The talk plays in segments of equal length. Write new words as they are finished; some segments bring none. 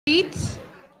Hey,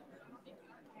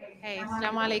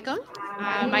 assalamu alaikum.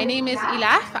 My name is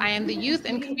Ilaf. I am the Youth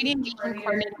and Community Engagement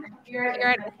Coordinator here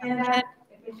at SLPN.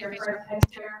 It is your first time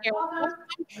here, welcome.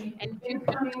 And if you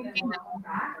feel something that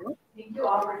Thank you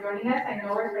all for joining us. I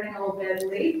know we're starting a little bit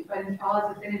late, but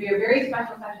inshallah, it's going to be a very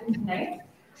special session tonight.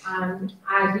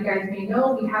 As you guys may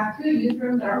know, we have two youth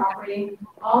rooms that are operating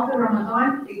all through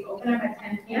Ramadan. They open up at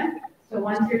 10 p.m. So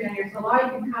once you're done your salah,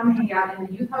 you can come hang out in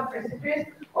the youth hub for sisters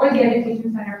or the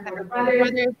education center for the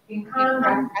brothers. You can come,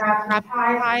 grab some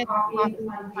chai, some coffee,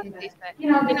 some things that,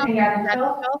 just hang out and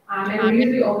chill. And we're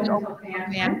usually open until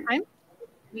Qiyam time.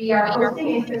 We are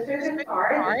hosting a Sisters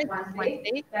Iftar this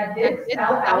Wednesday that did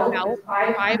sell out with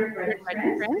 500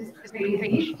 registrants. This is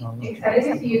crazy.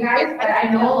 Excited to see you guys, but I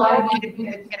know a lot of you didn't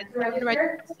get a chance to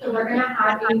register, so we're going to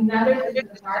have another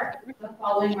Sisters Iftar the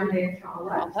following Monday,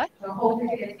 inshallah. So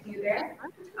hopefully to get to see you there.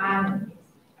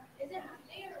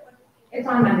 It's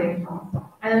on Monday,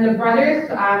 inshallah. And then the brothers,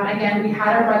 again, we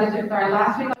had our brothers Iftar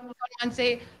last week.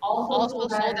 Wednesday also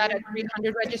sold out at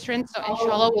 300 registrants. So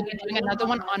inshallah, we'll be doing another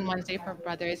one on Wednesday for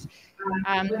brothers.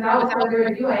 Without further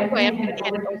ado, I am going to hand it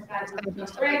over to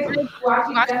Ustadh, who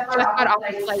actually just got off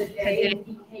the flight today, and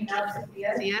he came out to see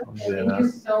us. Thank you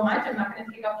so much. I'm not going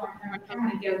to take up more time. I'm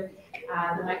going to give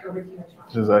the mic over to you.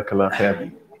 Jazakallah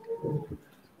khair.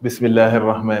 بسم الله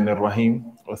الرحمن الرحيم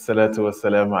والصلاة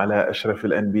والسلام على أشرف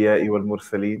الأنبياء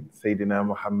والمرسلين سيدنا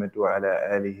محمد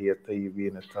وعلى آله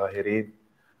الطيبين الطاهرين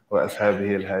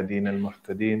وأصحابه الهادين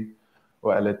المهتدين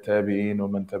وعلى التابعين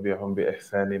ومن تبعهم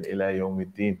بإحسان إلى يوم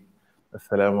الدين.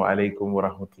 السلام عليكم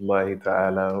ورحمة الله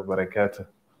تعالى وبركاته.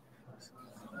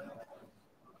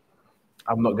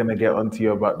 I'm not going to get onto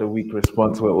you about the weak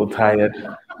response. We're all tired.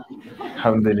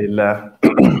 Alhamdulillah.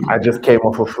 I just came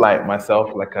off a flight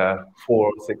myself, like a 4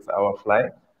 or 6 hour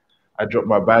flight. I dropped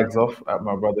my bags off at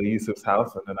my brother Yusuf's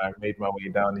house and then I made my way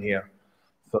down here.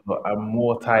 So I'm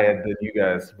more tired than you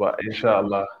guys, but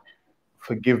inshallah,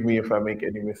 forgive me if I make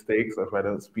any mistakes, or if I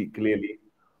don't speak clearly,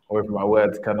 or if my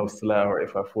words kind of slur, or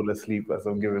if I fall asleep as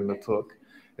I'm giving the talk.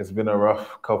 It's been a rough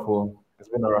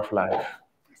life.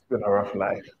 It's been a rough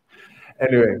life.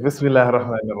 Anyway, Bismillah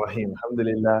ar-Rahman ar-Rahim.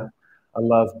 Alhamdulillah,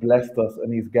 Allah has blessed us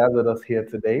and He's gathered us here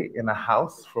today in a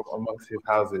house from amongst His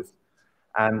houses.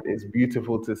 And it's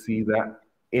beautiful to see that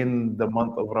in the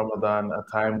month of Ramadan, a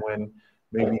time when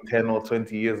maybe 10 or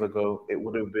 20 years ago, it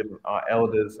would have been our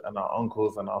elders and our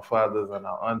uncles and our fathers and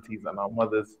our aunties and our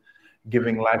mothers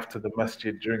giving life to the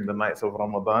masjid during the nights of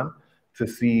Ramadan, to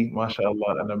see,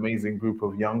 mashallah, an amazing group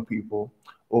of young people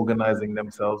organizing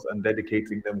themselves and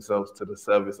dedicating themselves to the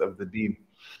service of the deen.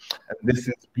 And this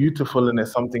is beautiful, and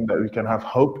it's something that we can have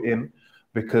hope in,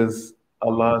 because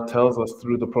Allah tells us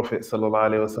through the Prophet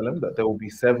ﷺ that there will be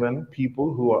 7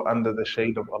 people who are under the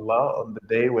shade of Allah on the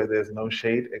day where there's no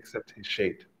shade except His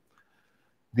shade.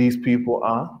 These people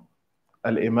are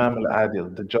Al-Imam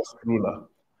Al-Adil, the just ruler.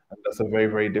 And that's a very,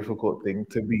 very difficult thing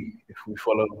to be. If we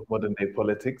follow modern day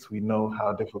politics, we know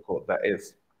how difficult that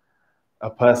is. A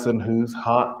person whose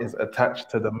heart is attached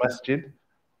to the masjid,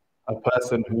 a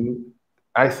person who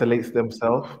isolates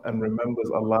themselves and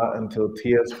remembers Allah until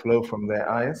tears flow from their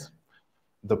eyes,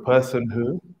 the person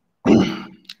who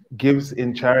gives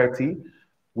in charity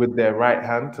with their right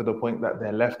hand to the point that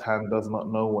their left hand does not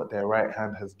know what their right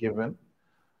hand has given,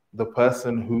 the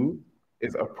person who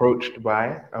is approached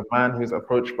by a man who is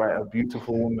approached by a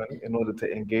beautiful woman in order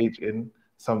to engage in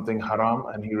something haram,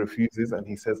 and he refuses and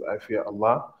he says, I fear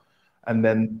Allah. And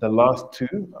then the last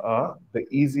 2 are the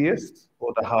easiest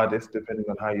or the hardest, depending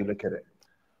on how you look at it.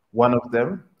 One of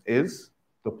them is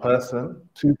the person,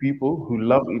 2 people who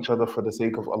love each other for the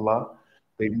sake of Allah.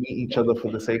 They meet each other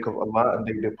for the sake of Allah and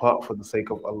they depart for the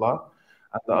sake of Allah.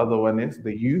 And the other one is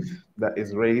the youth that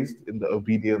is raised in the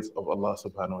obedience of Allah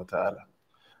subhanahu wa ta'ala.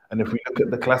 And if we look at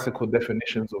the classical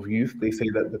definitions of youth, they say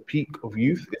that the peak of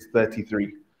youth is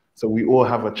 33. So we all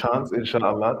have a chance,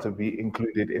 inshallah, to be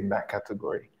included in that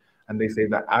category. And they say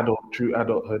that true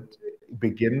adulthood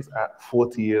begins at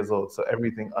 40 years old. So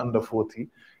everything under 40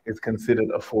 is considered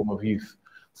a form of youth.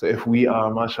 So if we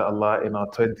are, mashallah, in our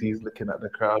 20s, looking at the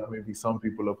crowd, maybe some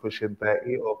people are pushing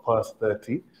 30 or past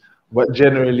 30. But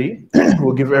generally,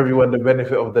 we'll give everyone the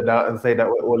benefit of the doubt and say that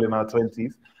we're all in our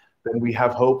 20s. Then we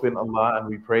have hope in Allah and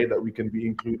we pray that we can be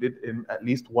included in at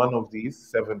least one of these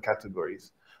 7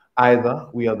 categories. Either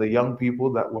we are the young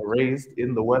people that were raised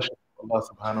in the worship of Allah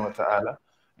subhanahu wa ta'ala,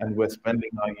 and we're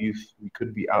spending our youth. We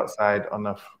could be outside on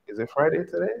is it Friday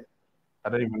today? I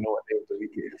don't even know what day of the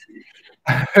week it is.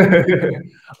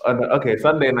 Okay,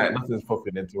 Sunday night, nothing's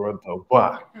popping in Toronto,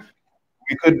 but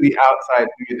we could be outside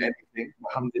doing anything.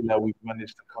 Alhamdulillah, we've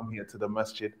managed to come here to the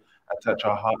masjid, attach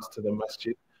our hearts to the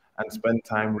masjid, and spend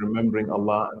time remembering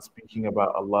Allah and speaking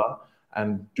about Allah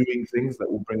and doing things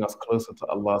that will bring us closer to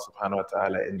Allah subhanahu wa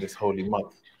ta'ala in this holy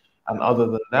month. And other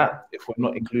than that, if we're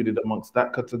not included amongst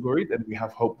that category, then we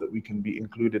have hope that we can be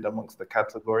included amongst the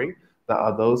category that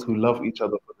are those who love each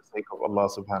other for the sake of Allah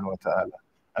subhanahu wa ta'ala.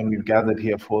 And we've gathered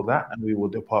here for that, and we will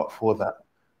depart for that.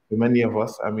 For many of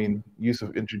us, I mean,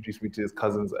 Yusuf introduced me to his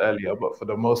cousins earlier, but for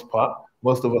the most part,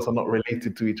 most of us are not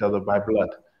related to each other by blood.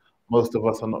 Most of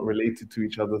us are not related to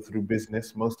each other through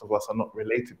business. Most of us are not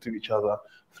related to each other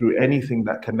through anything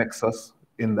that connects us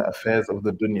in the affairs of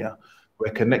the dunya.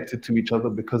 We're connected to each other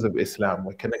because of Islam.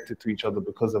 We're connected to each other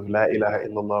because of La ilaha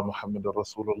illallah Muhammad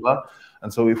Rasulullah.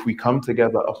 And so if we come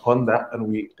together upon that and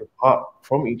we depart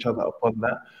from each other upon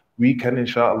that, we can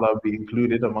inshallah be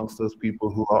included amongst those people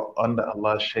who are under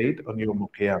Allah's shade on Yawm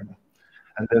al-Qiyamah.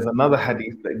 And there's another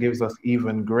hadith that gives us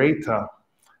even greater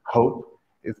hope.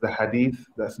 Is the hadith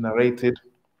that's narrated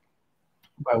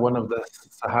by one of the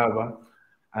Sahaba.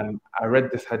 And I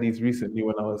read this hadith recently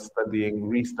when I was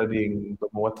restudying the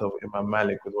Muwatta of Imam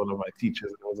Malik with one of my teachers.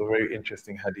 It was a very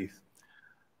interesting hadith.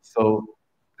 So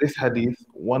this hadith,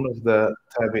 one of the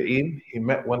Tabi'een, he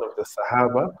met one of the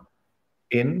Sahaba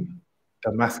in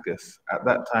Damascus. At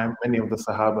that time, many of the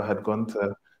Sahaba had gone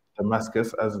to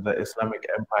Damascus as the Islamic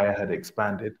Empire had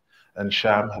expanded and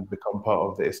Sham had become part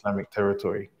of the Islamic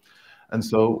territory. And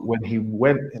so when he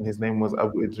went, and his name was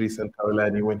Abu Idris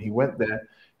al-Kawlani, when he went there,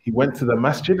 he went to the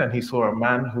masjid and he saw a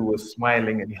man who was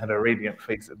smiling and he had a radiant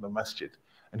face in the masjid.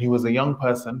 And he was a young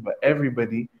person, but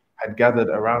everybody had gathered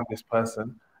around this person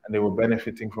and they were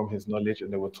benefiting from his knowledge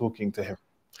and they were talking to him.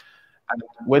 And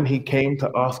when he came to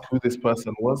ask who this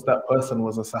person was, that person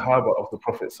was a Sahaba of the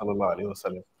Prophet sallallahu alaihi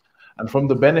wasallam. And from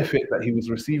the benefit that he was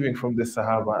receiving from this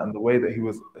Sahaba and the way that he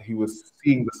was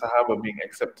seeing the Sahaba being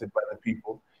accepted by the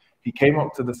people, he came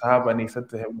up to the Sahaba and he said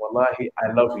to him, Wallahi,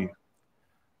 I love you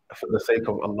for the sake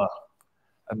of Allah.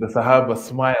 And the Sahaba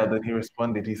smiled and he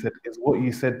responded, he said, is what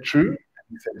you said true? And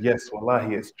he said, yes,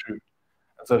 Wallahi, it's true.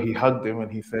 And so he hugged him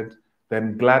and he said,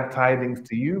 then glad tidings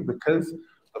to you, because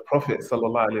the Prophet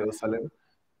sallallahu alaihi wasallam,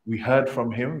 we heard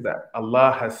from him that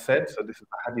Allah has said, so this is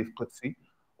the Hadith Qudsi,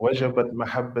 وَجَبَتْ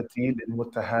مَحَبَّتِي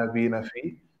لِلْمُتَهَابِينَ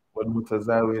فِي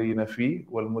وَالْمُتَزَاوِرِينَ فِي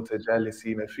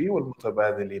وَالْمُتَجَالِسِينَ فِي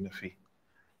وَالْمُتَبَادِلِينَ فِي.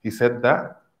 He said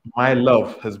that my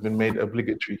love has been made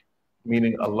obligatory,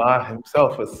 meaning Allah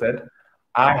himself has said,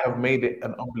 I have made it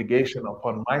an obligation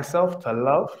upon myself to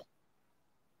love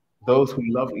those who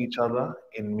love each other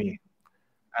in me,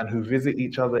 and who visit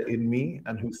each other in me,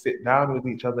 and who sit down with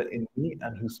each other in me,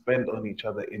 and who spend on each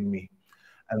other in me.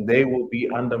 And they will be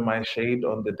under my shade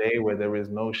on the day where there is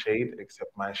no shade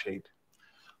except my shade.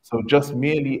 So just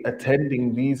merely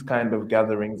attending these kind of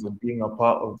gatherings and being a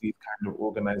part of these kind of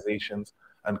organizations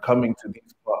and coming to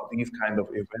these kind of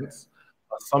events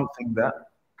are something that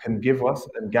can give us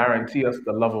and guarantee us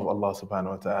the love of Allah subhanahu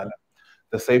wa ta'ala.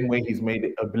 The same way He's made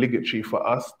it obligatory for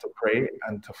us to pray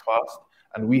and to fast,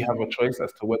 and we have a choice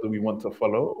as to whether we want to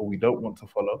follow or we don't want to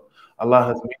follow. Allah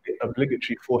has made it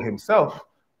obligatory for Himself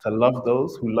to love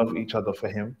those who love each other for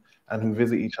Him and who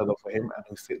visit each other for Him and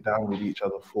who sit down with each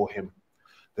other for Him.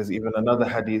 There's even another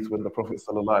hadith when the Prophet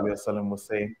ﷺ was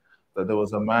saying that there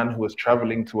was a man who was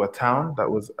traveling to a town that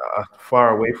was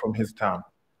far away from his town.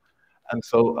 And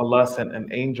so Allah sent an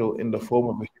angel in the form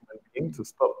of a human being to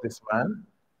stop this man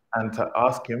and to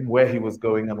ask him where he was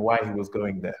going and why he was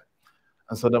going there.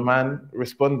 And so the man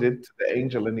responded to the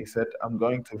angel and he said, I'm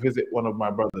going to visit one of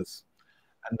my brothers.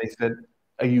 And they said,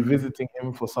 are you visiting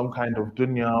him for some kind of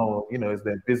dunya, or, is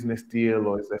there a business deal,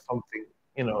 or is there something,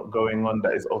 going on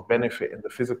that is of benefit in the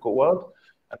physical world?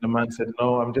 And the man said,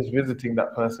 no, I'm just visiting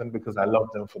that person because I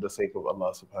love them for the sake of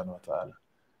Allah subhanahu wa ta'ala.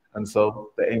 And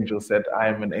so the angel said, I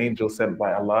am an angel sent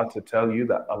by Allah to tell you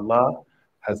that Allah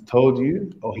has told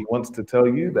you, or He wants to tell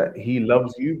you, that He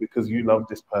loves you because you love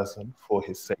this person for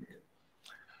His sake.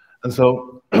 And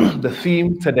so the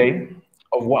theme today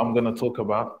of what I'm going to talk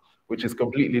about, which is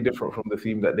completely different from the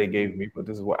theme that they gave me, but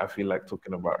this is what I feel like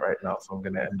talking about right now, so I'm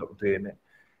going to end up doing it,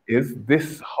 is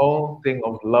this whole thing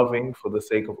of loving for the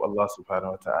sake of Allah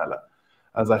subhanahu wa ta'ala.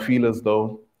 As I feel as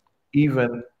though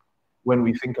even when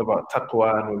we think about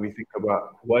taqwa and when we think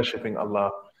about worshipping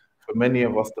Allah, for many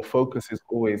of us, the focus is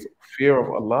always fear of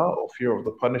Allah or fear of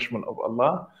the punishment of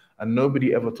Allah, and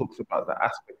nobody ever talks about the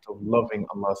aspect of loving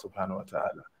Allah subhanahu wa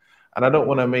ta'ala. And I don't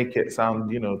want to make it sound,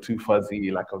 too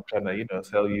fuzzy, like I'm trying to,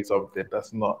 tell you something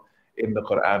that's not in the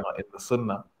Quran or in the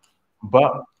Sunnah.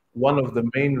 But one of the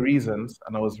main reasons,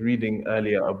 and I was reading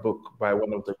earlier a book by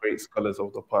one of the great scholars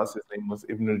of the past, his name was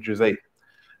Ibn al-Juzay,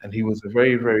 and he was a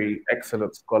very, very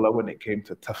excellent scholar when it came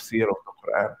to tafsir of the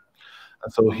Quran.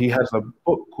 And so he has a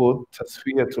book called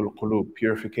Tasfiyatul Qulub,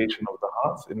 Purification of the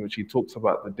Hearts, in which he talks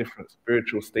about the different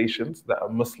spiritual stations that a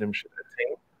Muslim should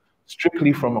attain,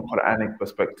 strictly from a Quranic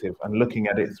perspective and looking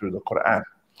at it through the Quran.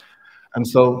 And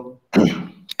so,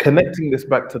 connecting this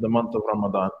back to the month of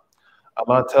Ramadan,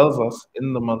 Allah tells us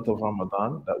in the month of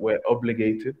Ramadan that we're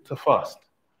obligated to fast.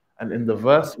 And in the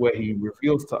verse where He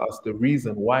reveals to us the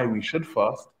reason why we should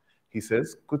fast, He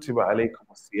says, "Kutiba alaykum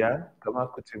as-siyam kama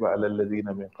kutiba ala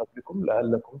alladhina min qablikum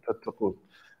la'allakum tattaqun."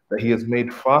 That He has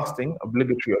made fasting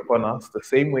obligatory upon us the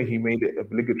same way He made it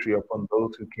obligatory upon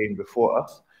those who came before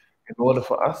us, in order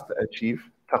for us to achieve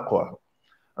taqwa.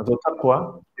 And so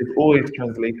taqwa is always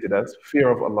translated as fear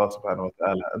of Allah subhanahu wa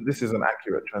ta'ala. And this is an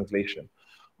accurate translation.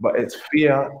 But it's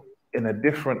fear in a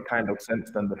different kind of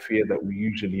sense than the fear that we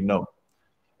usually know.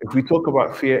 If we talk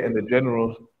about fear in the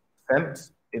general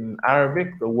sense, in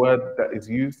Arabic, the word that is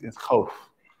used is khawf.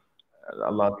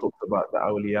 Allah talks about the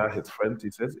awliya, His friends. He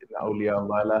says, "Inna awliya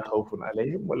Allah la khawfun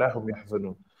alayhim wa la hum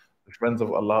yahzanun." The friends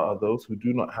of Allah are those who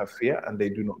do not have fear and they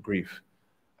do not grieve.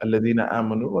 Alladhina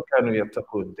amanu wa kanu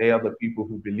yattaqun. They are the people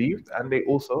who believed and they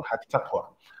also had taqwa.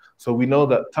 So we know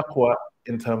that taqwa,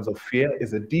 in terms of fear,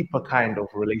 is a deeper kind of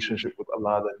relationship with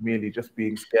Allah than merely just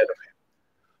being scared of Him.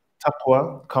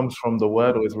 Taqwa comes from the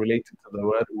word, or is related to the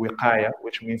word wiqaya,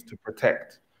 which means to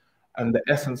protect. And the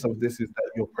essence of this is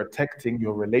that you're protecting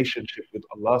your relationship with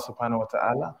Allah subhanahu wa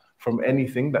ta'ala from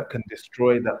anything that can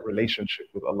destroy that relationship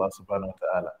with Allah subhanahu wa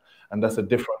ta'ala. And that's a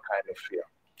different kind of fear.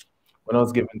 When I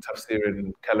was giving tafsir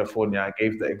in California, I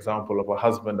gave the example of a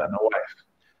husband and a wife.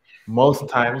 Most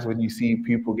times when you see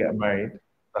people get married,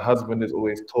 the husband is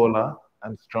always taller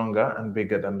and stronger and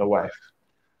bigger than the wife.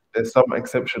 There's some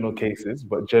exceptional cases,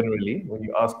 but generally, when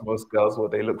you ask most girls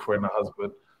what they look for in a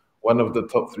husband, one of the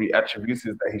top 3 attributes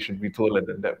is that he should be taller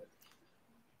than them.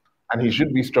 And he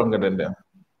should be stronger than them.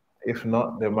 If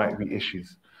not, there might be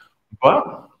issues.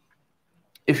 But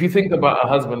if you think about a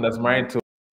husband that's married to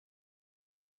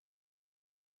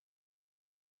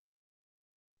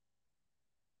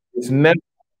it's never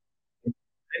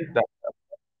that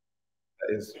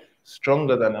is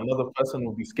stronger than another person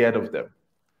will be scared of them.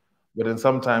 But then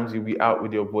sometimes you'll be out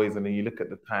with your boys and then you look at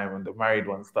the time and the married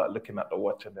ones start looking at the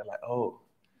watch and they're like, oh,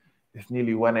 it's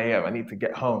nearly 1 a.m. I need to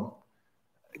get home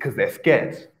because they're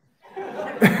scared.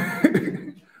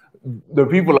 The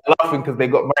people are laughing because they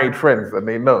got married friends and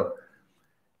they know.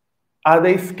 Are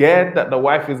they scared that the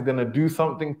wife is going to do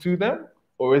something to them?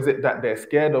 Or is it that they're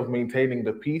scared of maintaining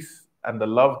the peace and the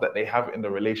love that they have in the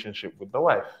relationship with the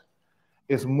wife?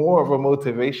 It's more of a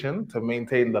motivation to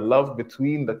maintain the love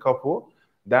between the couple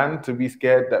than to be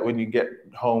scared that when you get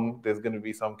home, there's going to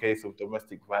be some case of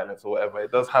domestic violence or whatever.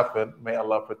 It does happen. May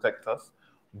Allah protect us.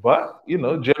 But,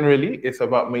 generally, it's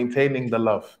about maintaining the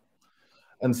love.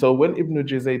 And so when Ibn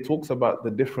Juzay talks about the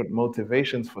different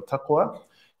motivations for taqwa,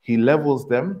 he levels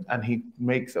them and he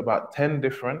makes about 10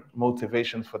 different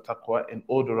motivations for taqwa in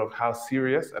order of how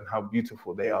serious and how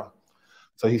beautiful they are.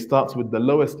 So he starts with the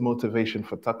lowest motivation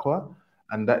for taqwa,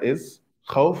 and that is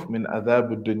khawf min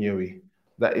adhab ad-dunyawi.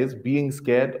 That is being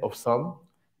scared of some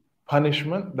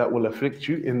punishment that will afflict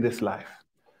you in this life.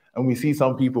 And we see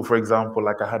some people, for example,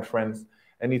 like I had friends,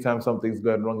 anytime something's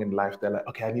going wrong in life, they're like,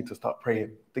 okay, I need to start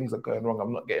praying. Things are going wrong.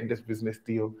 I'm not getting this business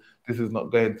deal. This is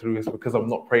not going through. It's because I'm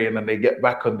not praying. And they get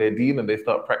back on their deen and they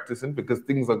start practicing because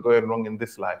things are going wrong in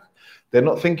this life. They're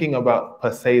not thinking about,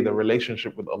 per se, the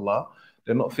relationship with Allah.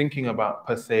 They're not thinking about,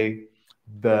 per se,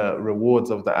 the rewards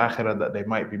of the akhirah that they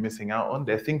might be missing out on.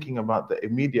 They're thinking about the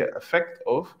immediate effect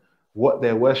of what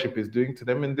their worship is doing to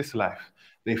them in this life.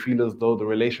 They feel as though the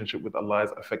relationship with Allah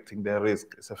is affecting their rizq,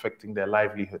 it's affecting their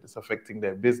livelihood, it's affecting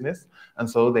their business. And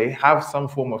so they have some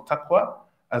form of taqwa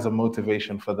as a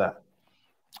motivation for that.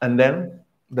 And then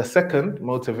the second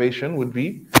motivation would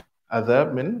be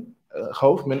khawf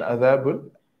min adhab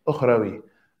ukhrawi,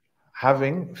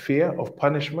 having fear of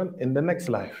punishment in the next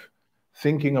life.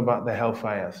 Thinking about the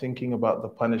hellfire, thinking about the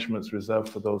punishments reserved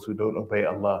for those who don't obey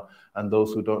Allah and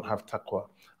those who don't have taqwa,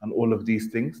 and all of these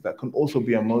things that can also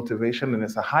be a motivation, and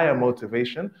it's a higher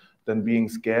motivation than being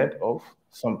scared of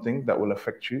something that will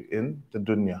affect you in the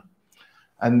dunya.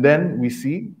 And then we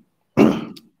see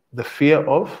the fear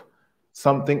of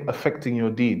something affecting your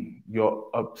deen. You're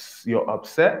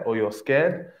upset or you're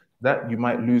scared that you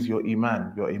might lose your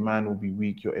iman. Your iman will be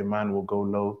weak, your iman will go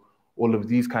low. All of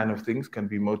these kind of things can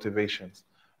be motivations.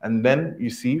 And then you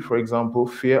see, for example,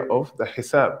 fear of the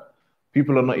hisab.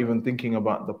 People are not even thinking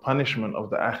about the punishment of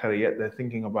the akhirah yet. They're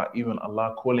thinking about even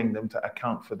Allah calling them to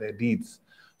account for their deeds.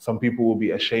 Some people will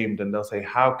be ashamed and they'll say,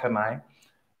 how can I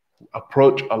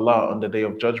approach Allah on the Day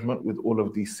of Judgment with all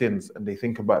of these sins, and they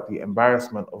think about the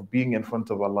embarrassment of being in front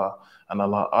of Allah and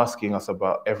Allah asking us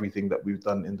about everything that we've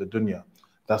done in the dunya.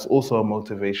 That's also a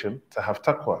motivation to have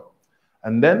taqwa.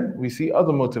 And then we see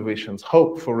other motivations,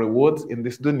 hope for rewards in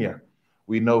this dunya.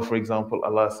 We know, for example,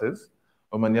 Allah says,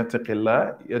 وَمَنْ يَتَّقِ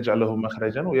اللَّهِ يَجْعَلَهُ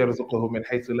مَخْرَجًا وَيَرْزُقْهُ مِنْ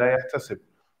حَيْثُ لَا يَحْتَسِبُ.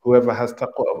 Whoever has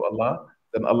taqwa of Allah,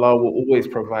 then Allah will always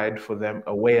provide for them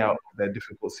a way out of their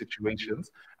difficult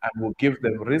situations and will give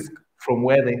them rizq from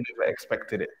where they never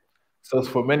expected it. So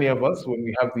for many of us, when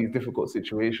we have these difficult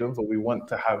situations or we want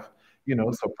to have,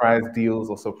 surprise deals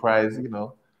or surprise,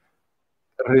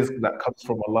 risk that comes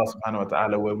from Allah subhanahu wa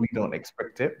ta'ala where we don't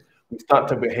expect it, we start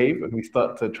to behave and we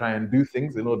start to try and do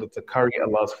things in order to curry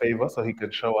Allah's favor so He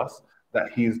can show us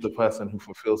that He is the person who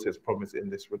fulfills His promise in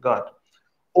this regard.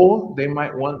 Or they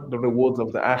might want the rewards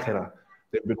of the akhirah.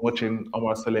 They've been watching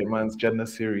Omar Suleiman's Jannah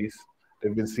series.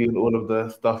 They've been seeing all of the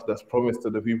stuff that's promised to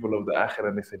the people of the akhirah,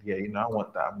 and they said, yeah, I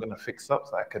want that. I'm going to fix up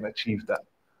so I can achieve that.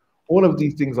 All of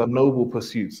these things are noble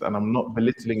pursuits, and I'm not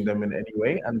belittling them in any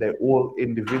way, and they're all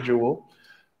individual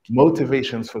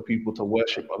motivations for people to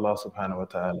worship Allah subhanahu wa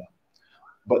ta'ala.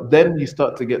 But then you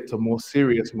start to get to more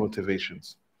serious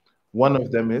motivations. One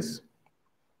of them is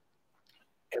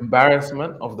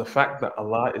embarrassment of the fact that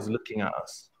Allah is looking at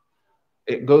us.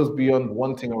 It goes beyond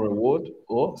wanting a reward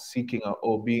or seeking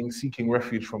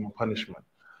refuge from a punishment.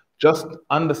 Just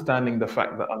understanding the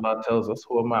fact that Allah tells us,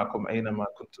 "Huwa ma'akum aynama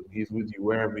kuntum," He's with you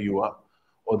wherever you are,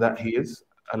 or that He is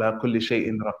ala kulli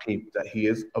shay'in raqib, that He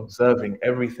is observing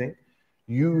everything.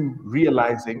 You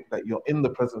realizing that you're in the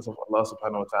presence of Allah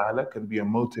subhanahu wa ta'ala can be a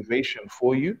motivation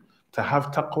for you to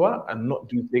have taqwa and not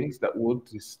do things that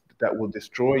will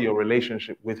destroy your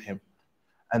relationship with Him.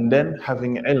 And then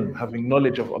having ilm, having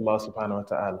knowledge of Allah subhanahu wa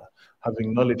ta'ala,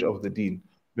 having knowledge of the deen.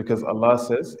 Because Allah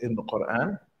says in the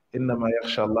Quran, إِنَّمَا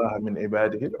يَخْشَى اللَّهَ مِنْ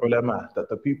عِبَادِهِ الْعُلَمَاء, that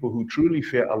the people who truly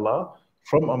fear Allah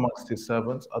from amongst His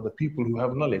servants are the people who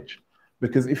have knowledge.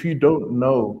 Because if you don't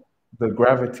know the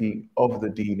gravity of the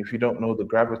deen, if you don't know the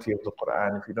gravity of the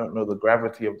Quran, if you don't know the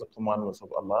gravity of the commandments of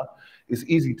Allah, it's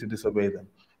easy to disobey them.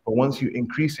 But once you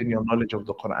increase in your knowledge of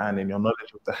the Quran, in your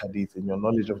knowledge of the Hadith, in your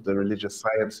knowledge of the religious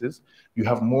sciences, you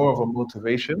have more of a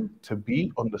motivation to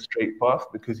be on the straight path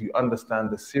because you understand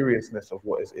the seriousness of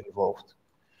what is involved.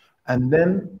 And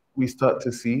then we start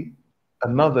to see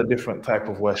another different type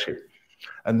of worship.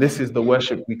 And this is the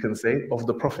worship, we can say, of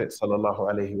the Prophet sallallahu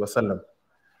alaihi wasallam.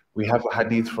 We have a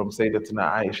hadith from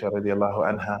Sayyidatina Aisha radiallahu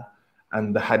anha.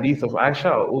 And the hadith of Aisha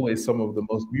are always some of the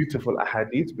most beautiful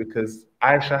hadiths because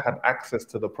Aisha had access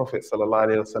to the Prophet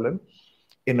ﷺ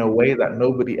in a way that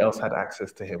nobody else had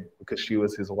access to him because she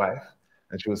was his wife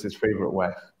and she was his favorite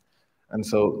wife. And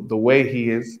so the way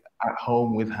he is at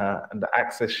home with her and the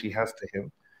access she has to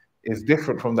him is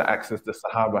different from the access the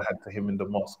Sahaba had to him in the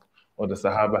mosque or the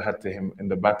Sahaba had to him in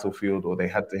the battlefield or they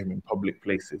had to him in public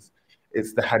places.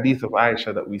 It's the hadith of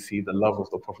Aisha that we see the love of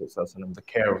the Prophet ﷺ, the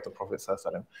care of the Prophet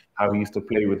ﷺ, how he used to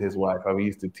play with his wife, how he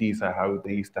used to tease her, how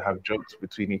they used to have jokes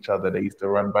between each other, they used to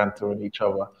run banter on each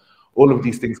other. All of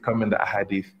these things come in the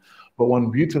hadith. But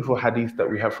one beautiful hadith that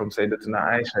we have from Sayyidatina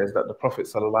Aisha is that the Prophet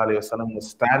ﷺ was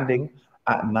standing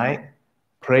at night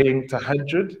praying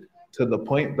tahajjud to the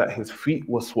point that his feet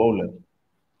were swollen.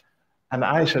 And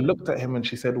Aisha looked at him and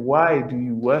she said, "Why do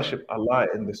you worship Allah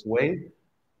in this way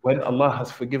when Allah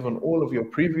has forgiven all of your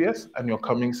previous and your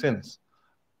coming sins?"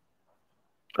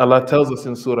 Allah tells us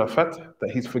in Surah Fath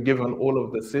that He's forgiven all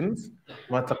of the sins,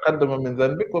 مَا تَقَدَّمَ مِنْ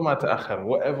ذَنْبِكَ وَمَا تَأَخَّرَ,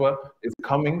 whatever is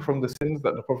coming from the sins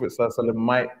that the Prophet ﷺ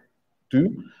might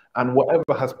do, and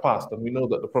whatever has passed. And we know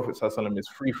that the Prophet ﷺ is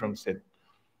free from sin.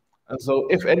 And so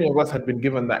if any of us had been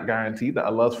given that guarantee that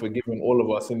Allah's forgiven all of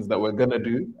our sins that we're going to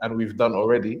do and we've done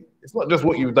already, it's not just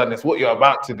what you've done, it's what you're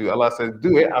about to do. Allah says,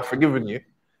 do it, I've forgiven you.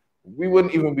 We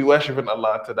wouldn't even be worshipping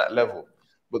Allah to that level.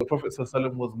 But the Prophet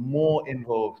ﷺ was more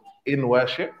involved in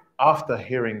worship after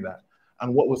hearing that.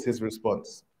 And what was his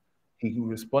response? He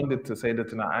responded to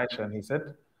Sayyidatina Aisha and he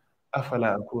said,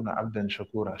 أَفَلَا أَكُونَ عَبْدًا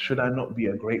شَكُورًا, should I not be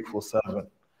a grateful servant?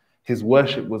 His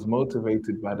worship was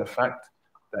motivated by the fact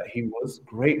that he was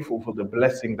grateful for the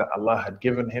blessing that Allah had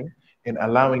given him in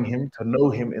allowing him to know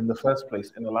Him in the first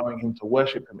place, in allowing him to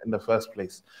worship Him in the first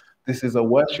place. This is a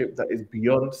worship that is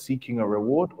beyond seeking a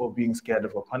reward or being scared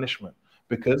of a punishment.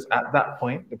 Because at that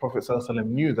point, the Prophet ﷺ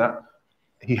knew that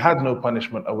he had no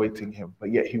punishment awaiting him,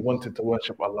 but yet he wanted to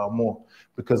worship Allah more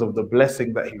because of the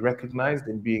blessing that he recognized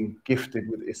in being gifted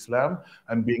with Islam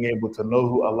and being able to know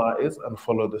who Allah is and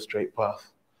follow the straight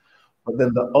path. But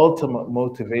then the ultimate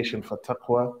motivation for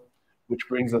taqwa, which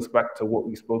brings us back to what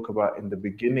we spoke about in the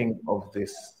beginning of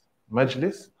this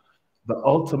majlis, the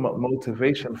ultimate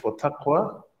motivation for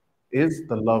taqwa is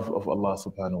the love of Allah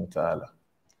subhanahu wa ta'ala.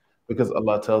 Because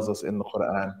Allah tells us in the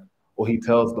Quran, or He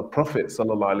tells the Prophet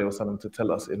sallallahu alaihi wasallam to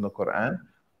tell us in the Quran,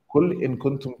 قُلْ إِن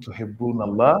كُنْتُمْ تُحِبُّونَ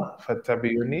اللَّهَ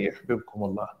فَاتَّبِعُونِي يُحْبِبْكُمُ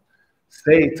اللَّهُ.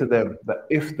 Say to them that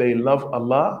if they love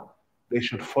Allah, they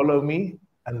should follow me,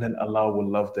 and then Allah will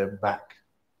love them back.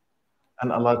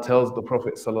 And Allah tells the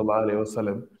Prophet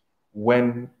ﷺ,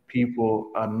 when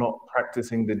people are not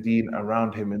practicing the deen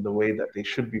around him in the way that they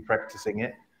should be practicing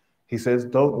it, He says,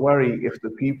 don't worry if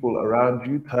the people around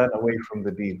you turn away from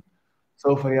the deen.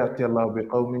 سَوْفَ يَأْتِي اللَّهُ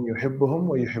بِقَوْمٍ يُحِبُّهُمْ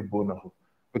وَيُحِبُّونَهُ.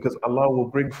 Because Allah will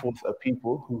bring forth a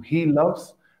people who He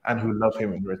loves and who love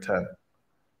Him in return.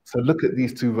 So look at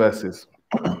these two verses.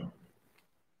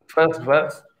 First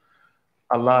verse,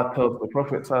 Allah tells the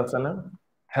Prophet ﷺ,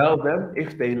 tell them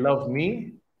if they love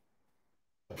me,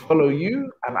 follow you,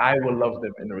 and I will love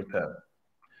them in return.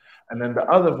 And then the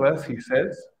other verse, He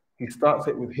says, He starts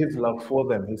it with His love for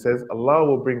them. He says, Allah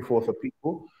will bring forth a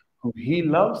people who He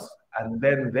loves, and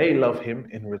then they love Him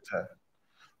in return.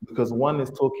 Because one is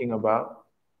talking about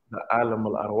the alam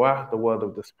al-arwah, the world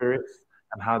of the spirits,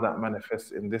 and how that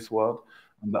manifests in this world.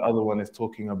 And the other one is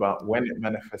talking about when it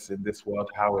manifests in this world,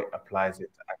 how it applies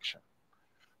it to action.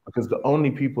 Because the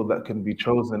only people that can be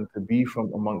chosen to be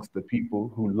from amongst the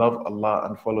people who love Allah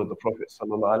and follow the Prophet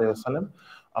ﷺ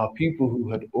are people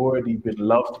who had already been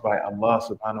loved by Allah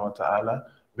subhanahu wa ta'ala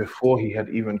before He had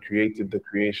even created the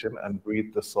creation and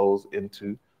breathed the souls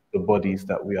into the bodies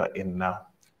that we are in now.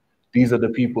 These are the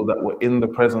people that were in the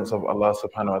presence of Allah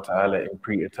subhanahu wa ta'ala in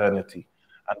pre-eternity.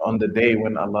 And on the day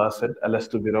when Allah said,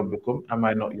 Alastu bi rabbikum, am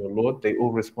I not your Lord? They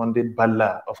all responded,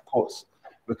 Bala, of course,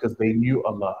 because they knew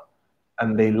Allah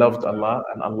and they loved Allah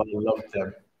and Allah loved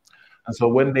them. And so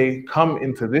when they come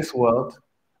into this world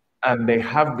and they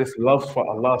have this love for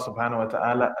Allah subhanahu wa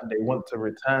ta'ala and they want to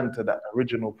return to that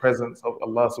original presence of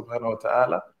Allah subhanahu wa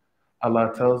ta'ala,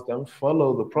 Allah tells them,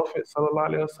 follow the Prophet sallallahu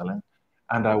alaihi wasallam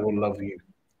and I will love you.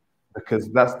 Because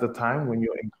that's the time when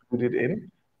you're included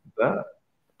in the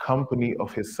company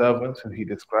of His servants who He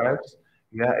describes.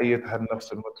 Ya ayyatuha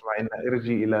an-nafs al-mutma'inna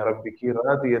irji ila rabbiki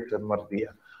radiyatan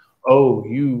mardiyah. Oh,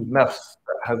 you nafs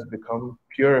that has become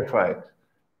purified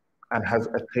and has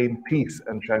attained peace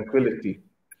and tranquility,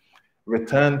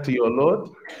 return to your Lord,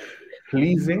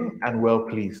 pleasing and well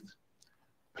pleased.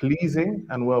 Pleasing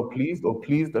and well pleased, or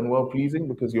pleased and well pleasing,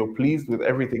 because you're pleased with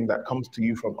everything that comes to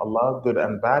you from Allah, good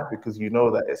and bad, because you know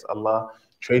that it's Allah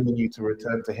training you to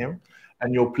return to Him.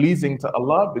 And you're pleasing to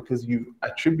Allah because you've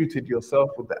attributed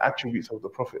yourself with the attributes of the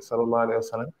Prophet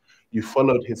ﷺ. You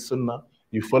followed his sunnah,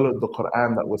 you followed the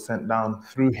Quran that was sent down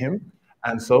through him.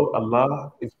 And so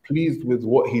Allah is pleased with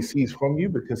what He sees from you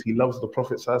because He loves the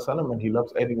Prophet ﷺ and He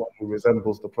loves anyone who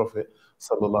resembles the Prophet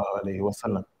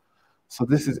ﷺ. So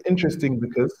this is interesting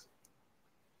because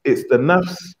it's the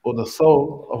nafs or the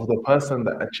soul of the person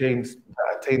that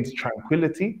attains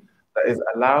tranquility that is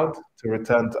allowed to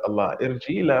return to Allah.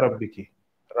 Irji ila rabbiki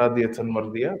radiyatan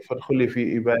mardiya fadkhuli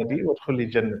fi ibadi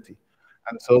wadkhuli jannati.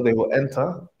 And so they will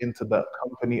enter into the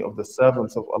company of the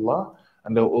servants of Allah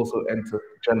and they'll also enter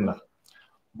Jannah.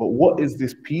 But what is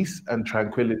this peace and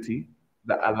tranquility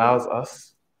that allows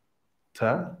us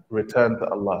to return to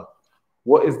Allah?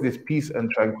 What is this peace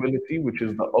and tranquility which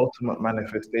is the ultimate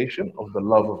manifestation of the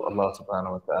love of Allah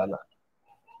subhanahu wa ta'ala?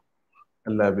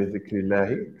 Allah bi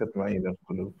dhikrillahi tatma'in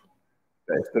al-qulub.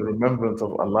 That is the remembrance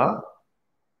of Allah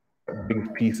that brings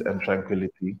peace and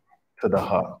tranquility to the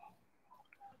heart.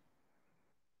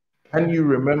 Can you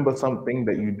remember something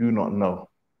that you do not know?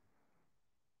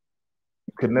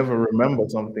 You could never remember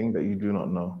something that you do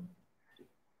not know.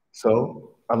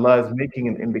 So Allah is making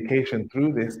an indication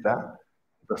through this that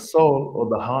the soul or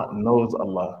the heart knows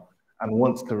Allah and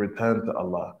wants to return to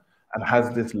Allah and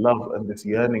has this love and this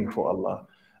yearning for Allah.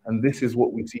 And this is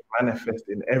what we see manifest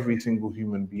in every single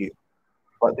human being.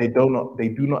 But they do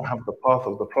not have the path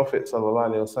of the Prophet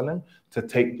ﷺ to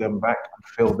take them back and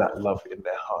fill that love in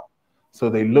their heart. So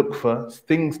they look for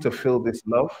things to fill this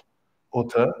love or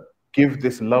to give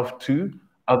this love to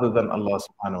other than Allah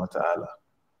subhanahu wa ta'ala.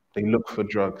 They look for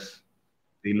drugs.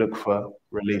 They look for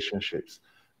relationships.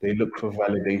 They look for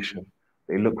validation.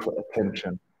 They look for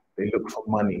attention. They look for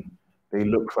money. They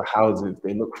look for houses.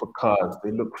 They look for cars.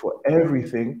 They look for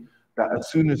everything that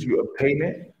as soon as you obtain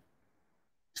it,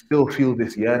 still feel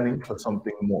this yearning for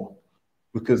something more,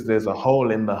 because there's a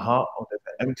hole in the heart or there's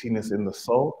an emptiness in the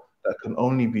soul that can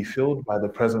only be filled by the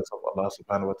presence of Allah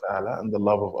subhanahu wa ta'ala and the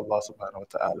love of Allah subhanahu wa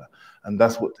ta'ala. And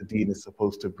that's what the deen is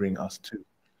supposed to bring us to.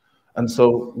 And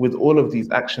so with all of these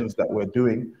actions that we're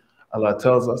doing, Allah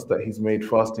tells us that He's made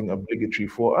fasting obligatory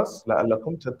for us,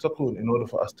 لَعَلَّكُمْ تَتَّقُونَ, in order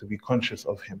for us to be conscious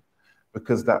of Him.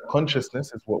 because that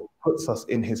consciousness is what puts us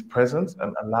in his presence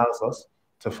and allows us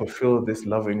to fulfill this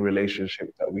loving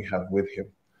relationship that we have with him.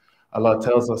 Allah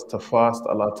tells us to fast,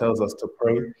 Allah tells us to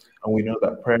pray, and we know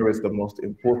that prayer is the most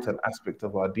important aspect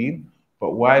of our deen.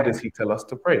 But why does he tell us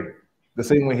to pray? The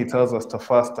same way he tells us to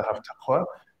fast to have taqwa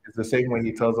is the same way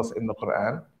he tells us in the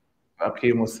Quran,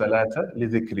 أَقِيمُوا الصَّلَاةَ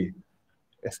لِذِكْرِي.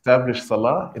 Establish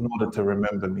salah in order to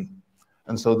remember me.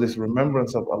 And so this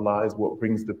remembrance of Allah is what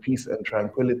brings the peace and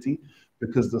tranquility,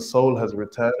 because the soul has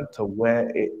returned to where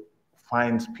it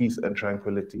finds peace and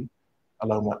tranquility.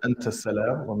 Allahumma anta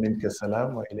salam wa minka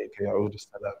salam wa ilayka ya'udu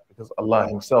salam. Because Allah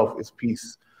himself is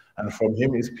peace, and from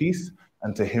him is peace,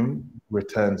 and to him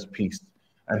returns peace.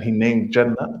 And he named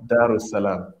Jannah Darus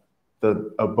Salam,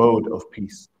 the abode of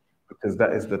peace, because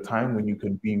that is the time when you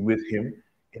can be with him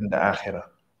in the akhirah.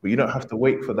 But you don't have to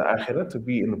wait for the akhirah to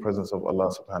be in the presence of Allah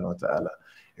subhanahu wa ta'ala.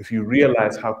 If you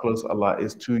realize how close Allah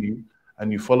is to you,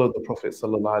 and you follow the Prophet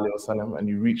sallallahu alaihi wasallam, and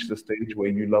you reach the stage where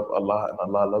you love Allah and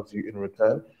Allah loves you in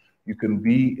return, you can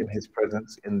be in his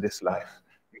presence in this life.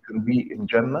 You can be in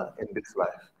Jannah in this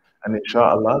life. And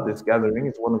inshallah, this gathering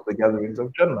is one of the gatherings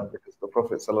of Jannah, because the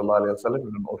Prophet ﷺ in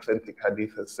an authentic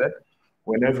hadith has said,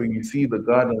 whenever you see the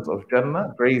gardens of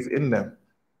Jannah, graze in them.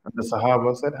 And the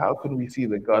Sahaba said, how can we see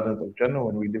the gardens of Jannah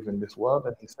when we live in this world?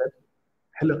 And he said,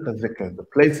 Hilaq al-Dhikr, the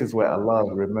places where Allah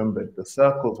is remembered, the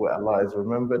circles where Allah is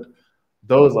remembered,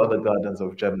 those are the gardens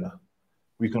of Jannah.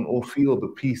 We can all feel the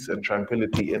peace and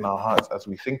tranquility in our hearts as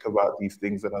we think about these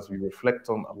things and as we reflect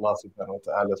on Allah subhanahu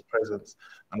wa ta'ala's presence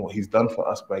and what he's done for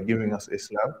us by giving us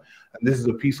Islam. And this is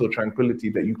a peace or tranquility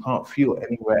that you can't feel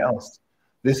anywhere else.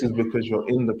 This is because you're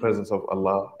in the presence of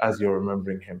Allah as you're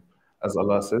remembering him. As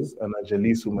Allah says, "Ana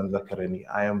jalisu man zakarani."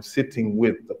 I am sitting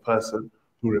with the person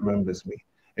who remembers me.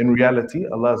 In reality,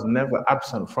 Allah is never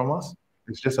absent from us.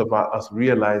 It's just about us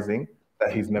realizing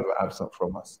that he's never absent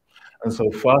from us. And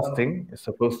so fasting is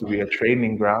supposed to be a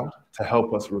training ground to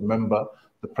help us remember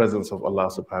the presence of Allah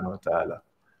subhanahu wa ta'ala.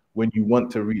 When you want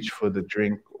to reach for the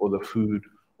drink or the food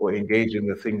or engage in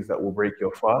the things that will break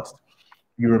your fast,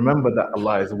 you remember that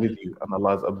Allah is with you and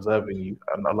Allah is observing you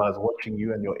and Allah is watching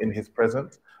you and you're in his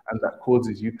presence, and that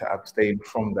causes you to abstain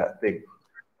from that thing.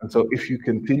 And so if you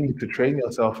continue to train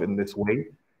yourself in this way,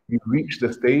 you reach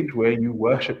the stage where you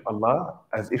worship Allah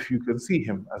as if you can see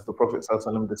him, as the Prophet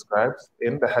ﷺ describes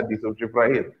in the hadith of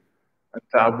Jibreel.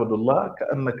 That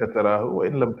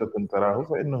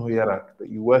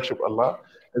you worship Allah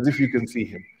as if you can see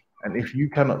him. And if you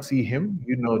cannot see him,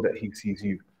 you know that he sees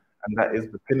you. And that is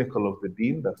the pinnacle of the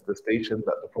deen. That's the station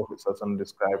that the Prophet ﷺ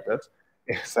described as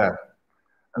ihsan.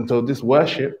 And so this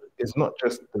worship is not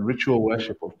just the ritual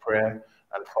worship of prayer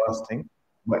and fasting,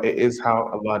 but it is how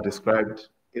Allah described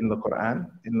in the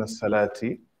Quran, inna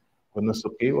salati wa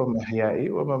nusuki wa mahyai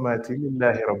wa mamati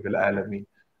lillahi rabbil alameen.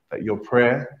 That your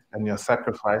prayer and your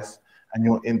sacrifice and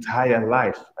your entire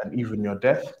life and even your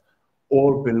death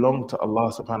all belong to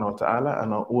Allah subhanahu wa ta'ala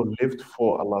and are all lived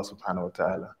for Allah subhanahu wa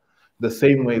ta'ala. The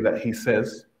same way that he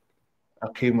says,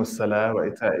 aqimu salah wa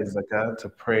ita'i zakah, to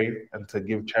pray and to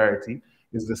give charity,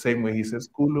 is the same way he says,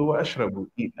 kulu wa ashrabu,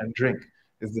 eat and drink.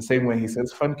 Is the same way he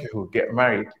says, fankihu, get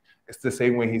married. It's the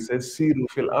same way he says, siru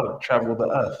fil ard, travel the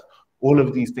earth. All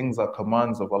of these things are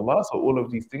commands of Allah, so all of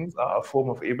these things are a form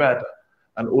of ibadah.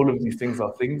 And all of these things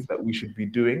are things that we should be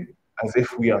doing as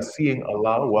if we are seeing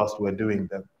Allah whilst we're doing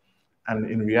them. And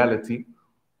in reality,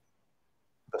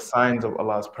 the signs of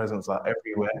Allah's presence are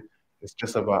everywhere. It's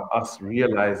just about us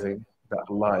realizing that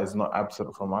Allah is not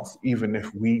absent from us, even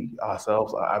if we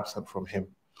ourselves are absent from him.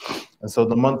 And so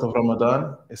the month of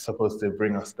Ramadan is supposed to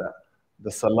bring us that.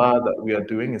 The salah that we are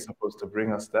doing is supposed to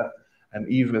bring us that. And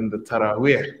even the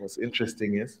tarawih, what's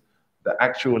interesting is the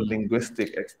actual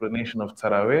linguistic explanation of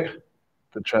tarawih,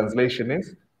 the translation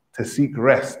is to seek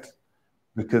rest,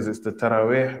 because it's the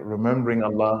tarawih, remembering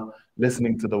Allah,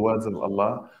 listening to the words of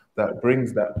Allah, that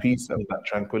brings that peace and that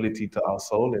tranquility to our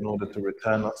soul in order to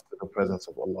return us to the presence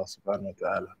of Allah subhanahu wa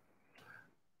ta'ala.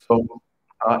 So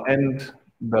I'll end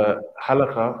the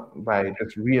halaqah by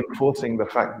just reinforcing the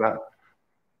fact that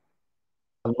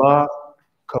Allah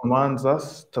commands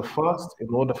us to fast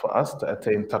in order for us to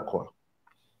attain taqwa.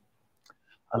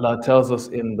 Allah tells us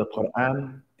in the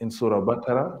Quran, in Surah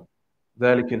Baqarah,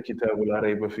 ذَلِكَ الْكِتَابُ لَا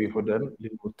رَيْبَ فِيهِ هُدًى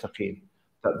لِلْمُتَّقِينَ,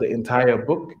 that the entire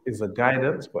book is a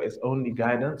guidance, but it's only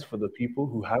guidance for the people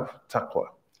who have taqwa.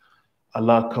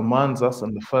 Allah commands us,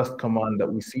 and the first command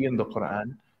that we see in the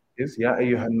Quran is, Ya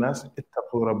ayyuhan nas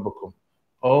ittaqu rabbakum.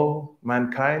 O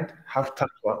mankind, have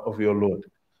taqwa of your Lord.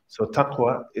 So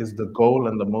taqwa is the goal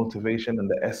and the motivation and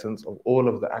the essence of all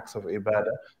of the acts of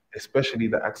ibadah, especially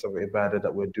the acts of ibadah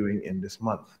that we're doing in this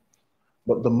month.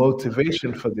 But the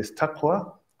motivation for this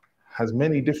taqwa has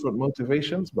many different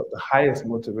motivations, but the highest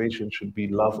motivation should be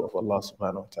love of Allah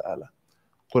subhanahu wa ta'ala.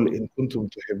 قُلْ إِن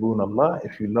كُنْتُمْ تُحِبُّونَ اللَّهَ.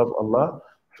 If you love Allah,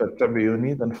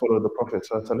 فَاتَّبِعُونِي, then follow the Prophet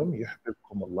sallallahu alaihi wasallam,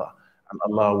 يُحْبِبْكُمُ اللَّهُ, and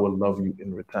Allah will love you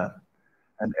in return.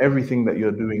 And everything that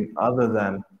you're doing other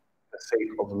than the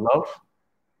sake of love,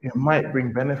 it might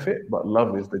bring benefit, but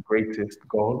love is the greatest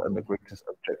goal and the greatest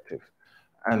objective.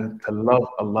 And to love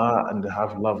Allah and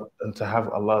to have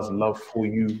Allah's love for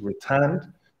you returned,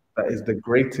 that is the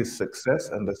greatest success,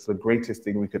 and that's the greatest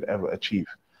thing we could ever achieve.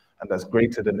 And that's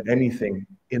greater than anything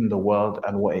in the world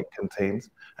and what it contains,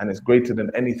 and it's greater than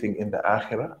anything in the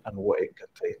akhirah and what it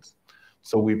contains.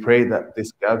 So we pray that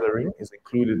this gathering is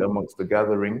included amongst the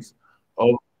gatherings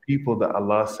of people that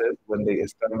Allah said when they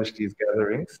establish these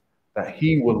gatherings that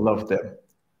He will love them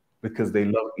because they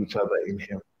love each other in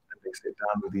Him, and they sit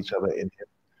down with each other in Him,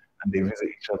 and they visit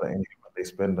each other in Him, and they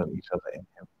spend on each other in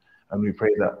Him. And we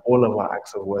pray that all of our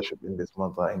acts of worship in this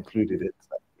month are included in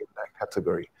that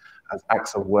category, as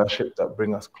acts of worship that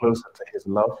bring us closer to His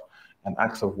love, and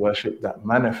acts of worship that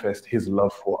manifest His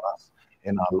love for us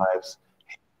in our lives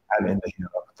and in the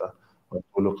hereafter.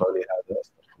 وأقول قولي هذا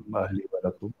أستغفر الله لي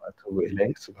ولكم وأتوب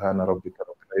إليه. سبحان ربك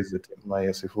رب العزة عما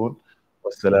يصفون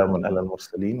والسلام على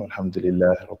المرسلين والحمد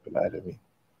لله رب العالمين.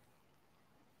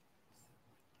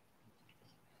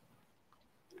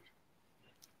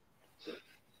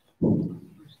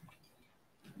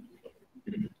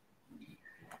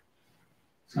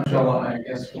 Inshallah, I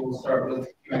guess we'll start with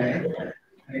Q&A.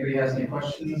 Anybody has any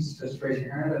questions, just raise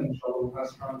your hand and inshallah we'll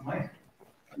pass around the mic.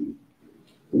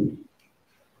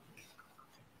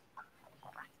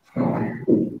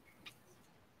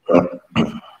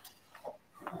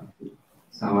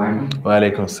 Wa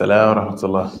alaikum salam wa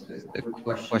rahmatullah. The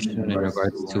question in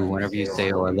regards to whenever you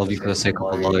say, "Oh, I love you for the sake of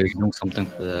Allah," or you're doing something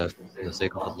for the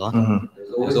sake of Allah,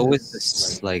 there's always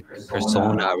this like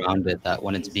persona around it that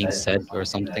when it's being said or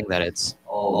something that it's,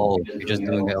 "Oh, you're just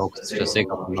doing it for the sake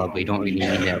of Allah, but you don't really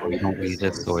mean it, or you don't really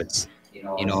this, or it's,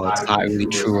 it's not really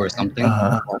true or something."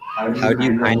 How do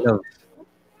you kind of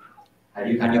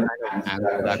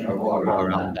answer that or go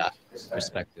around that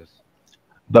perspective?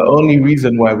 The only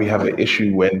reason why we have an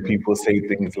issue when people say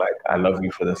things like, "I love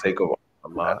you for the sake of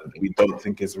Allah," and we don't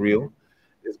think it's real,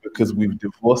 is because we've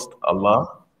divorced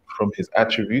Allah from His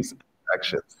attributes and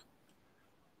actions.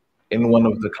 In one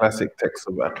of the classic texts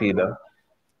of Aqidah,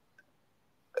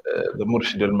 the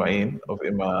Murshid al-Ma'in of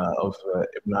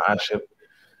Ibn Ashir,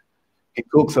 he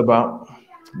talks about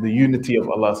the unity of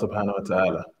Allah subhanahu wa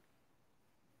ta'ala.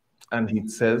 And he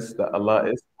says that Allah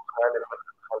is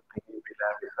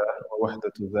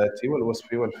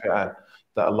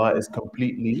that Allah is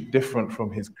completely different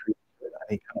from His creation and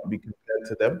He cannot be compared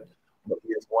to them, but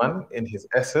He is one in His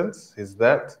essence, His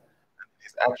that,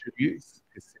 His attributes,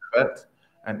 His sifat,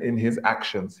 and in His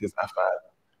actions, His af'al.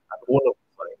 And all of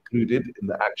them are included in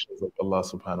the actions of Allah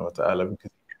subhanahu wa ta'ala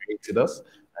because He created us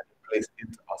and He placed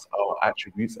into us our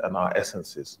attributes and our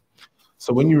essences.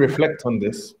 So when you reflect on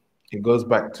this, it goes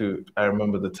back to, I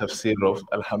remember the tafsir of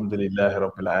Alhamdulillah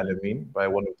Rabbil Alameen by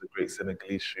one of the great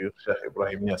Senegalese Shaykh, Sheikh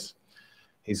Ibrahim Niass.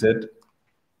 He said,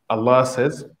 Allah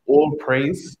says, all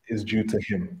praise is due to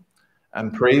Him.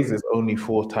 And praise is only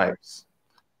 4 types.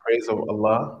 Praise of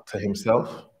Allah to Himself,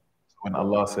 so when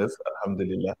Allah says,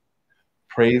 Alhamdulillah.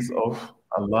 Praise of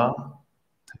Allah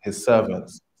to His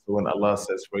servants. So when Allah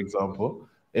says, for example,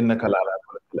 Innaka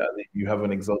la'ala, you have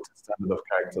an exalted standard of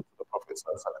character to the Prophet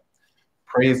sallallahu alaihi wasallam.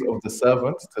 Praise of the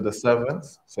servants to the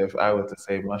servants. So if I were to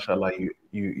say, mashallah,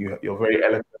 you're very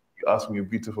eloquent, you asked me a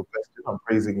beautiful question, I'm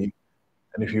praising you.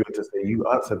 And if you were to say, you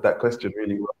answered that question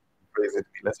really well, praising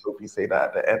me, let's hope you say that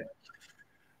at the end.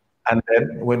 And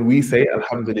then when we say,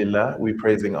 Alhamdulillah, we're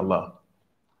praising Allah.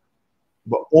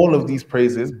 But all of these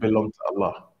praises belong to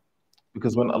Allah.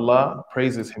 Because when Allah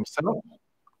praises Himself,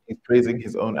 He's praising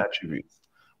His own attributes.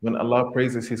 When Allah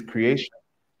praises His creation,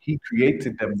 He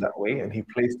created them that way and He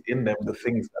placed in them the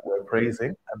things that we're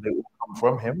praising, and they will come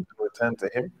from Him and return to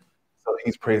Him. So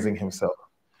He's praising Himself.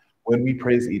 When we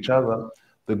praise each other,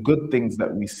 the good things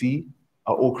that we see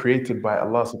are all created by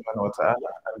Allah subhanahu wa ta'ala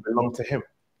and belong to Him.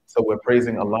 So we're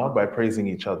praising Allah by praising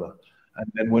each other.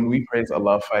 And then when we praise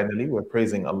Allah finally, we're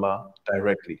praising Allah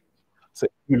directly. So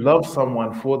if you love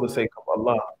someone for the sake of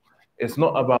Allah, it's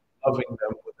not about loving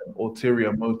them with an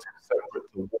ulterior motive separate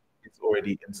to what is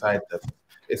already inside them.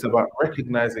 It's about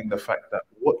recognizing the fact that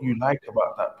what you like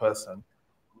about that person,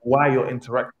 why you're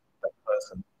interacting with that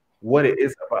person, what it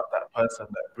is about that person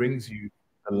that brings you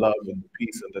the love and the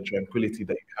peace and the tranquility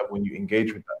that you have when you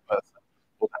engage with that person,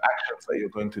 or the actions that you're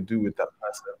going to do with that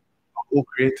person, are all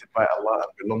created by Allah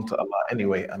and belong to Allah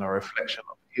anyway, and are a reflection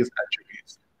of His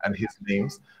attributes and His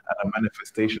names, and a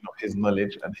manifestation of His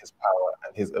knowledge and His power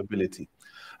and His ability.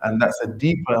 And that's a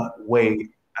deeper way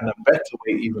and a better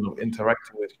way even of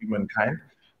interacting with humankind,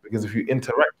 because if you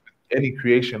interact with any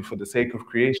creation for the sake of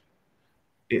creation,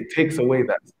 it takes away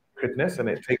that sacredness and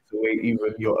it takes away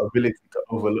even your ability to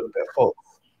overlook their faults.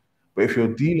 But if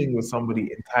you're dealing with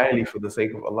somebody entirely for the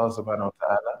sake of Allah subhanahu wa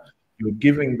ta'ala, you're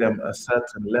giving them a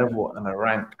certain level and a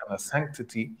rank and a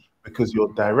sanctity because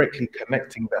you're directly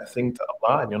connecting that thing to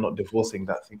Allah and you're not divorcing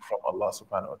that thing from Allah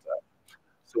subhanahu wa ta'ala.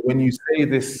 So when you say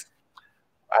this,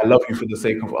 I love you for the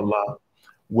sake of Allah,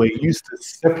 we're used to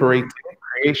separating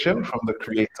creation from the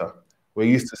creator. We're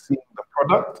used to seeing the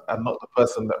product and not the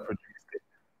person that produced it.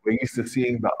 We're used to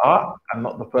seeing the art and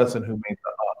not the person who made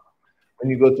the art. When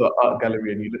you go to an art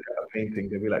gallery and you look at a painting,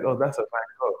 they'll be like, oh, that's a Van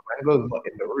Gogh. Van Gogh's not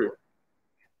in the room.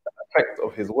 The effect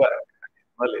of his work,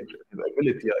 his knowledge, his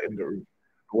ability are in the room.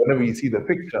 But whenever you see the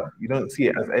picture, you don't see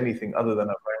it as anything other than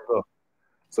a Van Gogh.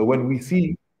 So when we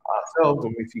see ourselves,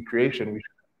 when we see creation, we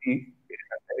shouldn't see it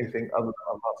as anything other than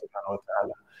Allah subhanahu wa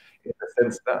ta'ala, in the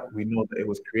sense that we know that it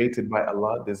was created by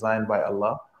Allah, designed by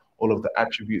Allah. All of the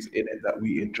attributes in it that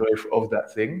we enjoy of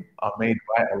that thing are made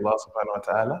by Allah subhanahu wa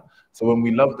ta'ala. So when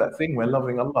we love that thing, we're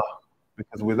loving Allah.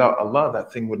 Because without Allah,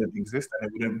 that thing wouldn't exist and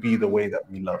it wouldn't be the way that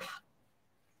we love.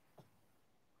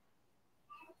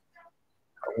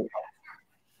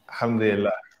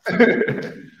 Alhamdulillah. We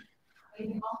can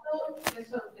also,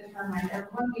 just a reminder,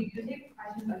 everyone, we do take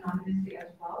questions anonymously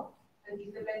as well. So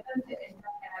you submit them to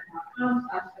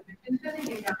Instagram.com/submissions, just in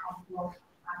case you're comfortable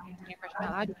asking Any question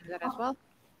out loud, you can do that as well.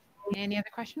 Any other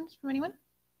questions from anyone?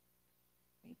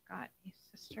 We've got a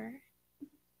sister.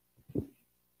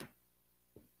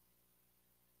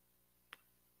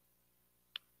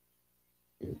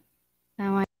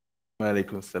 So,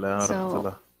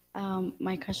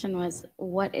 my question was,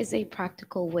 what is a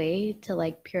practical way to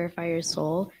like purify your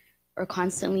soul or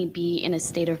constantly be in a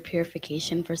state of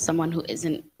purification for someone who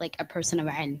isn't like a person of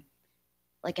ilm?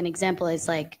 Like an example is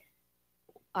like,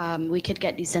 we could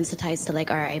get desensitized to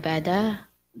like our ibadah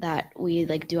that we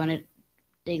like do on a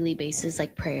daily basis,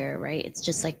 like prayer, right? It's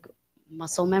just like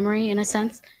muscle memory in a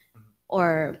sense,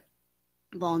 or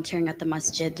volunteering at the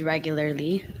masjid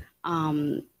regularly.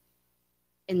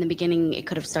 In the beginning, it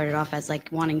could have started off as like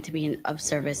wanting to be of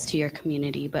service to your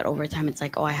community, but over time it's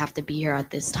like, oh, I have to be here at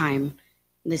this time,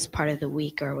 this part of the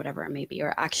week or whatever it may be,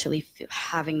 or actually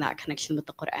having that connection with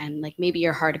the Quran. Like maybe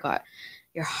your heart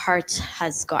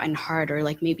has gotten hard, or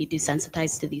like maybe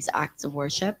desensitized to these acts of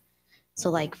worship. So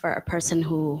like for a person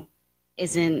who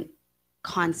isn't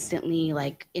constantly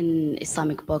like in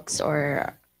Islamic books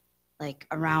or like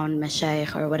around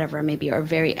mashayikh or whatever maybe, or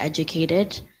very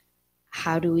educated,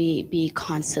 how do we be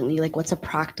constantly, like what's a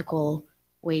practical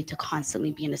way to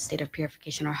constantly be in a state of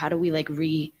purification? Or how do we like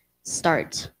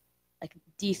restart, like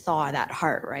de-thaw that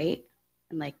heart, right?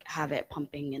 And like have it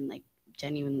pumping and like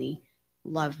genuinely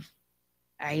love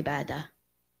ibadah?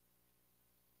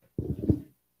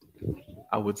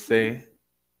 I would say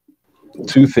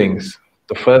two things.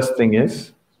 The first thing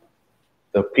is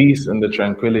the peace and the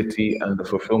tranquility and the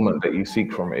fulfillment that you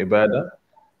seek from ibadah.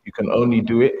 You can only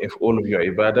do it if all of your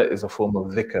ibadah is a form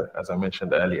of dhikr, as I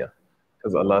mentioned earlier.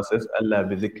 Because Allah says, Allah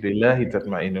bi dhikrillahi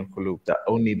tatma'inul qulub, that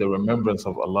only the remembrance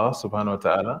of Allah subhanahu wa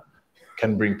ta'ala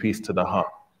can bring peace to the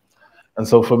heart. And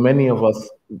so for many of us,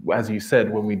 as you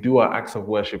said, when we do our acts of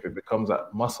worship, it becomes a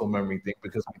muscle memory thing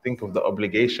because we think of the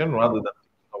obligation rather than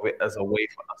thinking of it as a way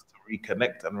for us to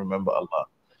reconnect and remember Allah.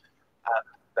 And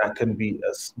that can be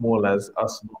as small as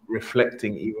us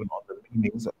reflecting even on the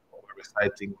meanings of what we're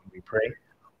reciting when we pray,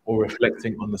 or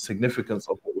reflecting on the significance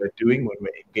of what we're doing when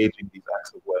we're engaging these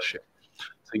acts of worship.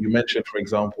 So you mentioned, for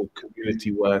example,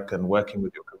 community work and working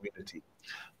with your community.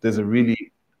 There's a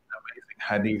really amazing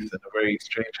hadith and a very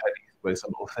strange hadith, but it's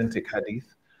an authentic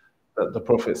hadith that the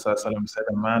Prophet ﷺ said,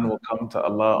 a man will come to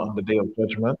Allah on the day of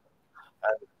judgment,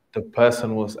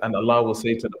 and Allah will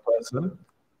say to the person,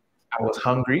 I was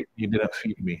hungry, you didn't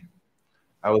feed me.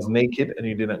 I was naked and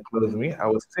you didn't clothe me. I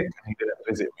was sick and you didn't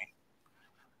visit me.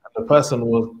 The person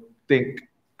will think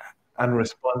and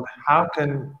respond, how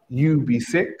can you be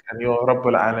sick and you're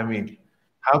Rabbul Alameen?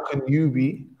 How can you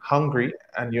be hungry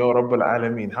and you're Rabbul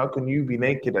Alameen? How can you be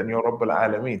naked and you're Rabbul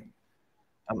Alameen?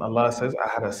 And Allah says, I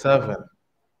had a servant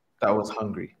that was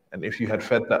hungry. And if you had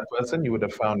fed that person, you would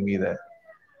have found me there.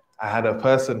 I had a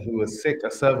person who was sick,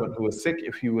 a servant who was sick.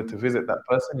 If you were to visit that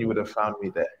person, you would have found me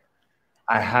there.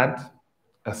 I had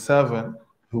a servant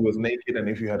who was naked, and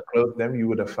if you had clothed them, you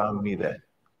would have found me there.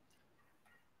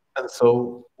 And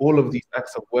so all of these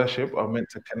acts of worship are meant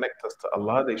to connect us to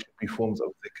Allah. They should be forms of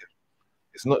dhikr.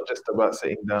 It's not just about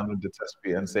sitting down with the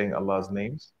tasbih and saying Allah's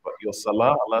names, but your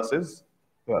salah, Allah says,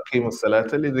 وَأَقِيمُوا الصَّلَاةَ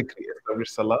لِذِكْرِي.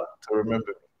 Establish salah to remember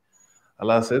me.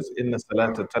 Allah says, إِنَّ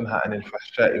الصَّلَاةَ تَنْهَى عَنِ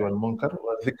الْفَحْشَاءِ وَالْمُنكَرِ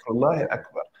وَذِكْرُ اللَّهِ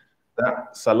أَكْبَرُ.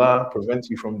 That salah prevents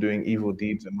you from doing evil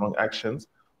deeds and wrong actions,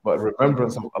 but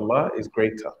remembrance of Allah is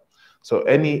greater. So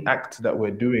any act that we're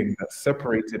doing that's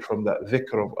separated from that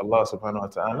dhikr of Allah subhanahu wa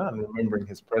ta'ala and remembering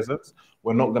His presence,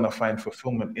 we're not going to find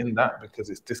fulfillment in that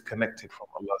because it's disconnected from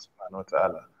Allah subhanahu wa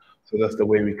ta'ala. So that's the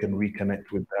way we can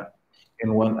reconnect with that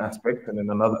in one aspect. And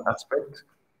in another aspect,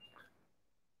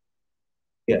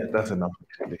 yeah, that's enough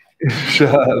actually.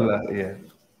 Inshallah, yeah.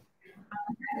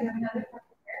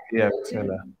 Yeah,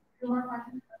 bismillah.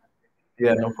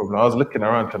 Yeah, no problem. I was looking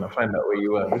around trying to find out where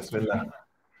you were. Bismillah.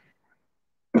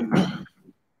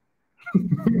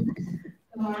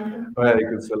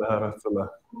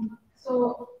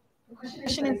 So the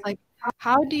question is like,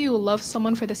 how do you love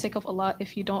someone for the sake of Allah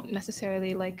if you don't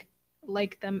necessarily like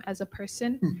them as a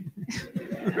person?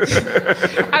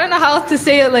 I don't know how to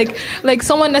say it, like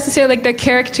someone necessarily like their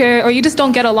character, or you just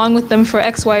don't get along with them for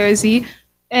X, Y, or Z.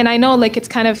 And I know like it's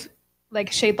kind of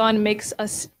like shaitan makes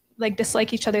us like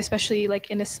dislike each other, especially like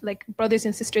in this, like brothers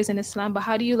and sisters in Islam. But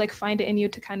how do you like find it in you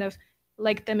to kind of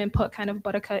like them and put kind of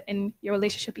barakah in your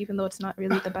relationship, even though it's not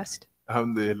really the best?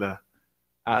 Alhamdulillah.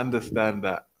 I understand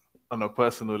that on a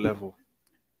personal level.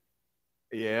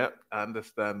 Yeah, I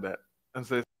understand that. And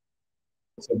so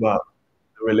it's about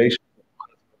the relationship of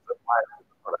husbands and wives in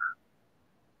the Quran.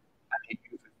 And he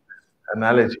uses this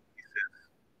analogy. He says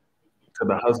to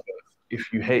the husbands,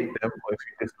 if you hate them or if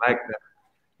you dislike them,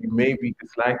 you may be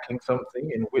disliking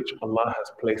something in which Allah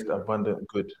has placed abundant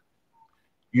good.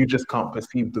 You just can't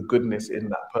perceive the goodness in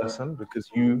that person because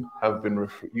you have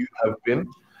been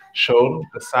shown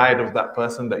the side of that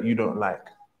person that you don't like.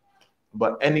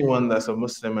 But anyone that's a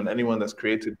Muslim and anyone that's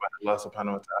created by Allah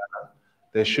subhanahu wa ta'ala,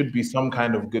 there should be some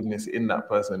kind of goodness in that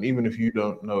person, even if you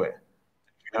don't know it.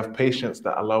 If you have patience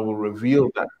that Allah will reveal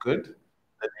that good,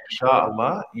 then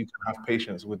inshallah, you can have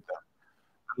patience with them.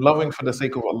 Loving for the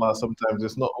sake of Allah, sometimes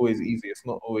it's not always easy. It's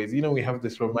not always, we have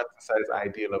this romanticized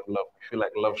ideal of love. We feel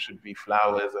like love should be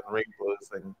flowers and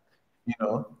rainbows and,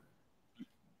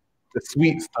 the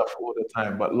sweet stuff all the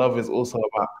time. But love is also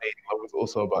about pain. Love is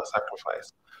also about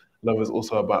sacrifice. Love is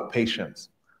also about patience.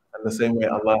 And the same way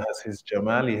Allah has His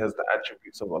Jamal, He has the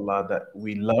attributes of Allah that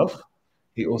we love.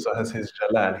 He also has His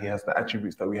Jalal. He has the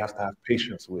attributes that we have to have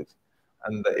patience with.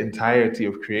 And the entirety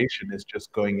of creation is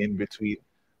just going in between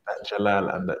that Jalal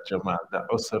and that Jamal, the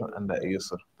Usr and the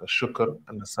Yusr, the Shukr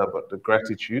and the Sabr, the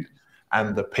gratitude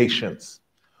and the patience.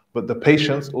 But the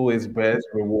patience always bears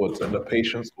rewards and the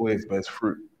patience always bears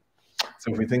fruit.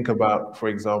 So if we think about, for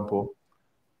example,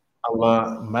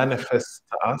 Allah manifests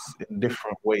to us in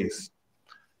different ways.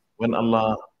 When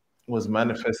Allah was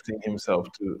manifesting Himself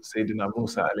to Sayyidina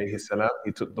Musa alayhi salam,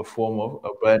 He took the form of a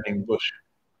burning bush.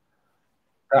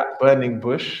 That burning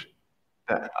bush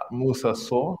that Musa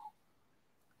saw,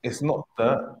 it's not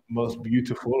the most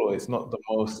beautiful or it's not the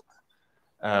most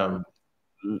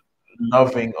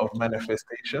loving of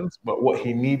manifestations, but what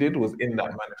he needed was in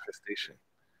that manifestation.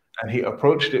 And he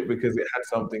approached it because it had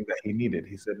something that he needed.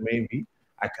 He said, maybe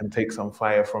I can take some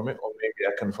fire from it, or maybe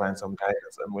I can find some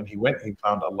guidance. And when he went, he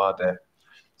found Allah there.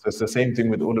 So it's the same thing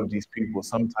with all of these people.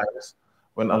 Sometimes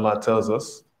when Allah tells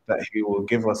us that He will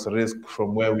give us rizq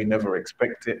from where we never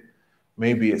expect it,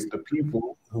 maybe it's the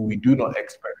people who we do not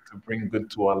expect to bring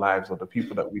good to our lives, or the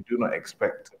people that we do not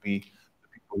expect to be the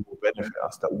people who will benefit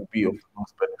us, that will be of the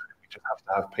most benefit. We just have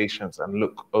to have patience and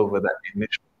look over that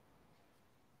initial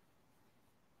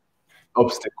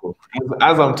obstacle.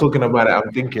 As I'm talking about it,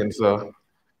 I'm thinking, so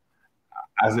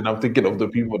as in I'm thinking of the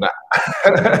people that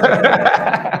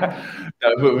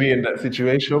that put me in that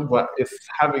situation, but it's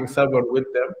having sabr with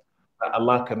them that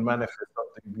Allah can manifest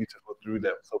something beautiful through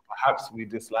them. So perhaps we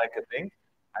dislike a thing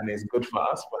and it's good for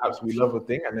us. Perhaps we love a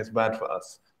thing and it's bad for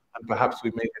us. And perhaps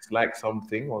we may dislike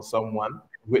something or someone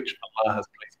in which Allah has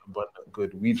placed abundant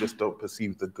good. We just don't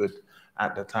perceive the good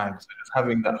at the time. So just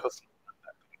having that husn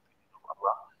of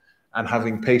Allah and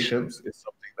having patience is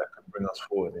something that can bring us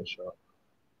forward, inshallah.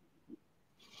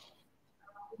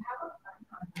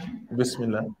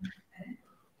 Bismillah.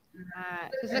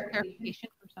 This is a clarification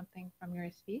from something from your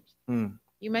speech.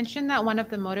 You mentioned that one of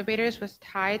the motivators was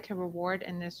tied to reward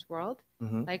in this world,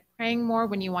 like praying more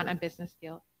when you want a business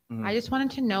deal. I just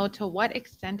wanted to know, to what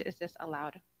extent is this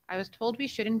allowed? I was told we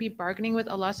shouldn't be bargaining with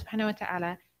Allah subhanahu wa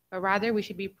ta'ala, but rather we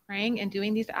should be praying and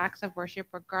doing these acts of worship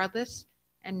regardless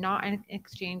and not in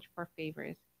exchange for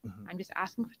favors. I'm just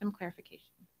asking for some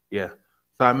clarification. Yeah.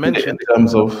 So I mentioned in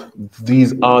terms of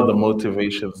these are the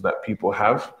motivations that people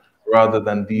have rather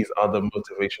than these are the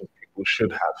motivations people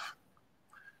should have.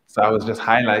 So I was just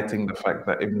highlighting the fact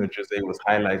that Ibn Juzay was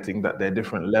highlighting that there are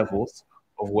different levels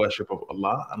of worship of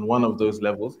Allah. And one of those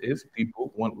levels is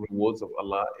people want rewards of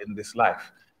Allah in this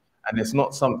life. And it's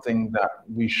not something that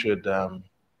we should, the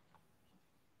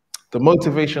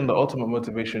motivation, the ultimate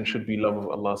motivation should be love of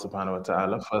Allah subhanahu wa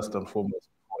ta'ala, first and foremost,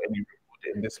 for any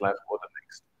reward in this life or the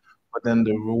next. But then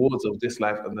the rewards of this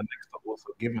life and the next are also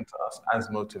given to us as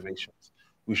motivations.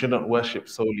 We shouldn't worship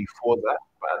solely for that,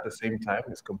 but at the same time,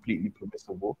 it's completely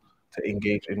permissible to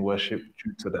engage in worship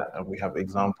due to that. And we have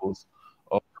examples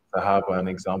of Sahaba and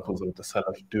examples of the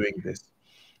Salaf doing this.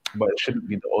 But it shouldn't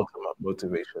be the ultimate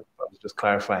motivation. I was just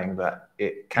clarifying that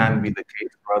it can be the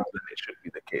case rather than it should be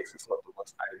the case. It's not the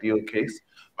most ideal case.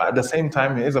 But at the same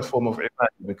time, it is a form of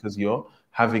ibadah because you're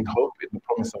having hope in the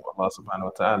promise of Allah subhanahu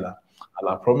wa ta'ala.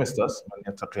 Allah promised us,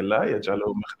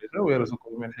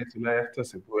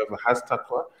 whoever has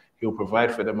taqwa, He will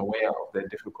provide for them a way out of their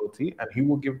difficulty and He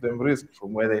will give them rizq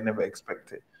from where they never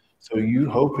expected. So you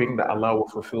hoping that Allah will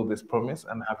fulfill this promise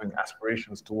and having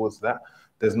aspirations towards that,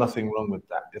 there's nothing wrong with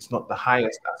that. It's not the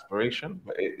highest aspiration,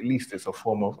 but at least it's a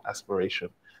form of aspiration.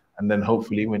 And then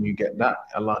hopefully when you get that,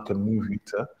 Allah can move you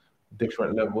to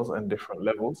different levels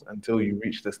until you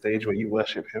reach the stage where you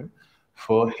worship Him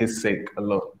for His sake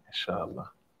alone,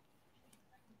 inshallah.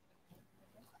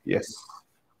 Yes.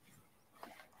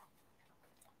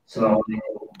 So,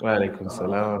 Wa alaikum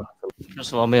salam.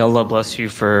 First of all, may Allah bless you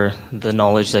for the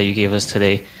knowledge that you gave us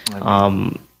today.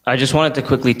 I just wanted to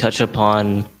quickly touch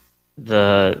upon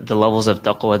the levels of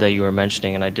taqwa that you were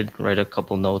mentioning, and I did write a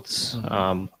couple notes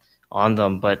on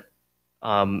them. But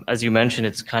as you mentioned,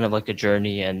 it's kind of like a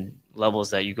journey and levels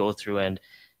that you go through. And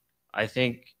I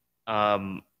think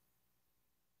to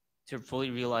fully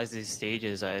realize these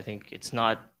stages, I think it's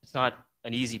not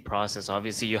an easy process.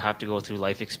 Obviously, you have to go through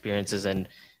life experiences and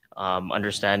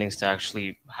understandings to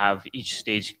actually have each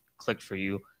stage click for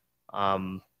you,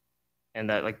 and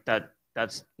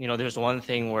that's there's one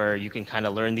thing where you can kind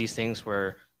of learn these things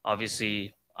where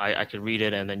obviously I could read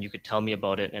it and then you could tell me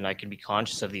about it and I can be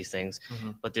conscious of these things,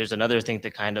 but there's another thing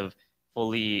to kind of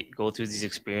fully go through these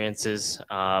experiences,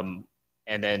 and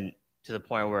then to the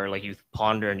point where like you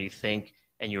ponder and you think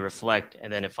and you reflect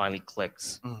and then it finally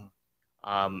clicks,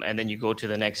 and then you go to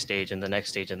the next stage and the next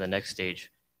stage and the next stage.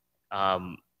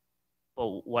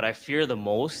 But what I fear the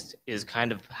most is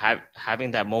kind of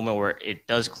having that moment where it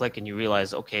does click and you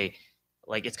realize, okay,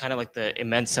 like it's kind of like the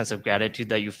immense sense of gratitude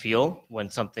that you feel when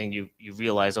something you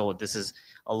realize, oh, this is,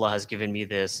 Allah has given me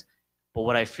this. But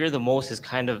what I fear the most is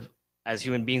kind of, as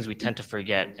human beings, we tend to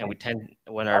forget, and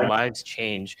when our lives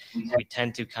change, we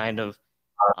tend to kind of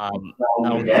not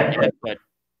only forget, but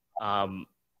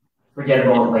forget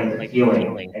about like the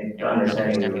feeling and the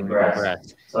understanding of the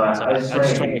breath. So I was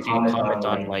just wondering if you can comment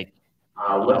on like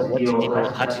how to deal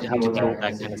with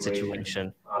that kind of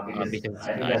situation, because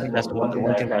I think that's the one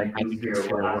thing that I kind of do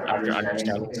fear after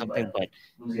understanding something, but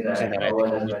losing that, I think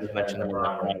Allah just mentioned in the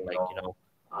Quran, like,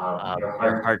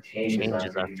 your heart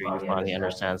changes after you finally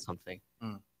understand something.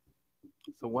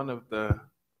 So one of the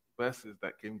verses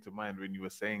that came to mind when you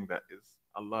were saying that is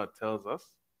Allah tells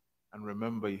us, and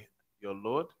remember your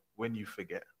Lord when you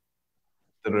forget.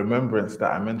 The remembrance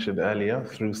that I mentioned earlier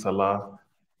through salah,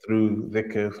 through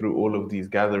dhikr, through all of these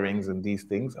gatherings and these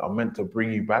things are meant to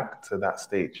bring you back to that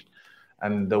stage.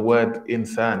 And the word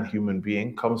insan, human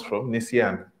being, comes from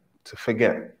nisyan, to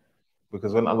forget.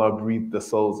 Because when Allah breathed the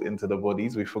souls into the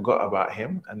bodies, we forgot about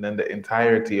Him. And then the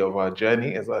entirety of our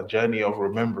journey is our journey of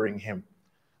remembering Him.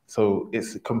 So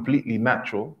it's completely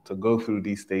natural to go through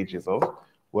these stages of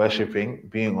worshipping,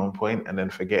 being on point, and then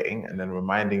forgetting, and then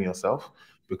reminding yourself,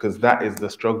 because that is the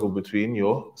struggle between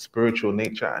your spiritual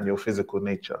nature and your physical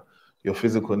nature. Your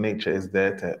physical nature is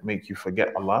there to make you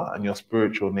forget Allah, and your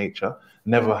spiritual nature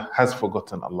never has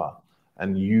forgotten Allah.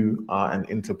 And you are an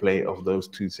interplay of those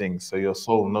two things. So your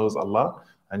soul knows Allah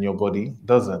and your body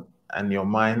doesn't. And your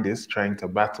mind is trying to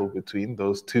battle between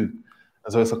those two.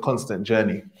 And so it's a constant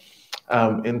journey.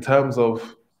 In terms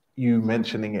of you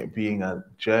mentioning it being a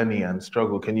journey and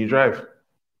struggle, can you drive?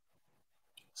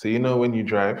 So you know when you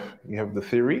drive, you have the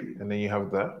theory and then you have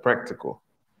the practical.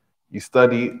 You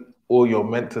study all you're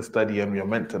meant to study and you're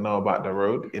meant to know about the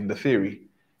road in the theory.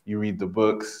 You read the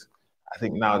books. I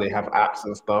think now they have apps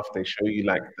and stuff. They show you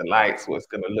like the lights, what it's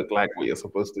going to look like, what you're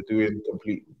supposed to do in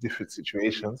complete different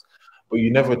situations. But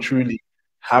you never truly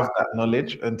have that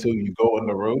knowledge until you go on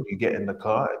the road, you get in the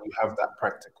car and you have that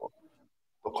practical.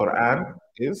 The Quran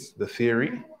is the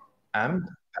theory and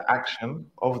the action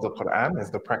of the Quran is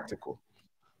the practical.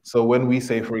 So when we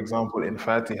say, for example, in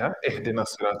Fatiha, Ihdina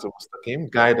Siratul Mustaqim,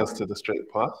 guide us to the straight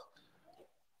path,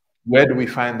 where do we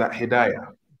find that hidayah?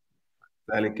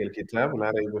 ذلك الكتاب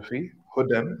لا ريب فيه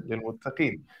هدى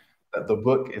للمتقين. That the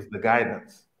book is the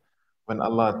guidance. When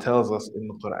Allah tells us in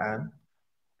the Quran,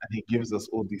 and He gives us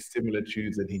all these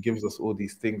similitudes and He gives us all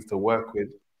these things to work with,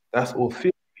 that's all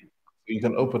theory. You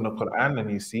can open the Quran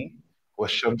and you see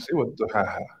وَالشَّمْسِ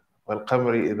وَالضُّحَاهَا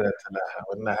وَالْقَمَرِ إِذَا تَلَاهَا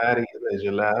وَالنَّهَارِ إِذَا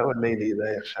جَلَاهَا وَاللَّيْلِ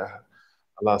إِذَا يَغْشَاهَا.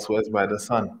 Allah swears by the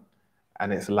sun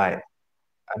and its light,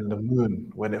 and the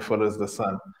moon when it follows the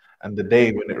sun, and the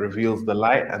day when it reveals the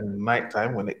light, and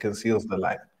nighttime when it conceals the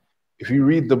light. If you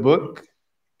read the book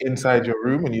inside your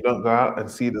room and you don't go out and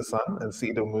see the sun and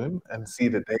see the moon and see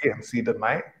the day and see the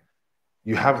night,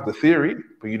 you have the theory,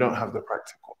 but you don't have the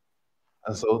practical.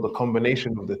 And so the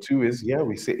combination of the two is, yeah,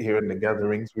 we sit here in the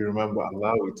gatherings, we remember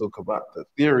Allah, we talk about the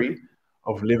theory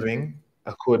of living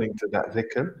according to that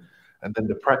dhikr. And then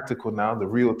the practical now, the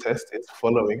real test is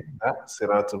following that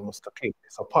Sirat al-Mustaqim.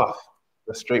 It's a path,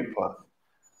 the straight path.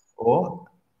 Or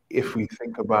if we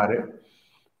think about it,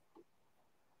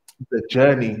 the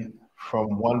journey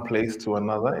from one place to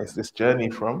another is this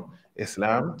journey from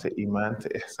Islam to Iman to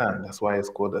Ihsan. That's why it's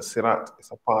called a Sirat.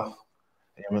 It's a path.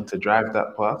 And you're meant to drive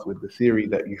that path with the theory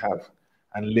that you have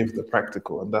and live the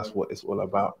practical. And that's what it's all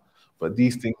about. But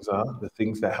these things are the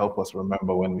things that help us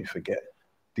remember when we forget.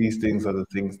 These things are the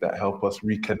things that help us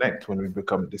reconnect when we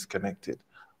become disconnected.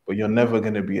 But you're never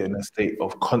going to be in a state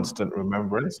of constant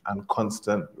remembrance and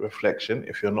constant reflection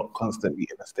if you're not constantly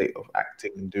in a state of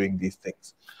acting and doing these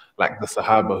things. Like the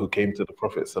Sahaba who came to the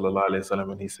Prophet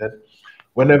ﷺ and he said,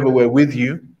 whenever we're with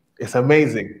you, it's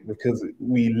amazing because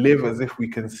we live as if we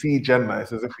can see Jannah.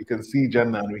 It's as if we can see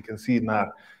Jannah and we can see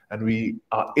Nar and we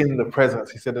are in the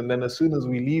presence. He said, and then as soon as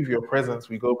we leave your presence,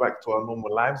 we go back to our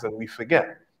normal lives and we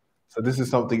forget. So this is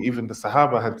something even the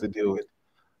Sahaba had to deal with.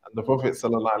 And the Prophet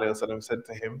ﷺ said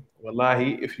to him,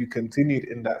 Wallahi, if you continued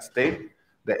in that state,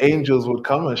 the angels would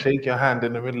come and shake your hand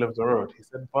in the middle of the road. He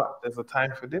said, but there's a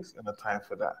time for this and a time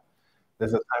for that.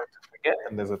 There's a time to forget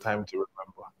and there's a time to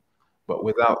remember. But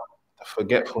without the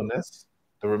forgetfulness,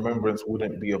 the remembrance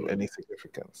wouldn't be of any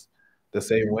significance. The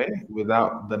same way,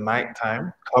 without the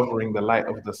nighttime covering the light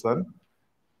of the sun,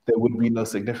 there would be no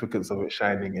significance of it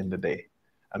shining in the day.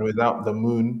 And without the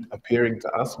moon appearing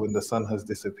to us when the sun has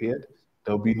disappeared,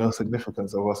 there'll be no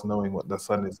significance of us knowing what the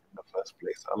sun is in the first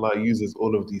place. Allah uses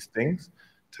all of these things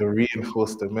to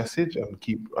reinforce the message and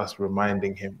keep us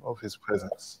reminding Him of His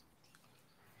presence.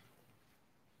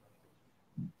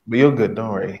 But you're good,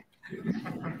 don't worry. We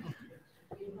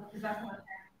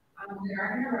are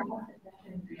going to wrap up the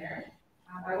session there.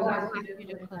 I will ask you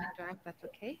to close the draft. That's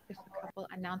okay. Just a couple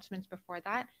announcements before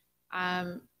that.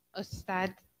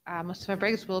 Ustadh Mustafa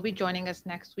Briggs will be joining us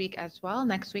next week as well,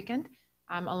 next weekend,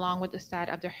 along with Ustadh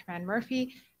Abdurrahman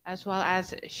Murphy, as well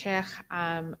as Sheikh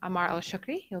Ammar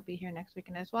Al-Shukri. He'll be here next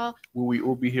weekend as well. Will we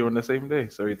all be here on the same day?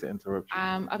 Sorry to interrupt you.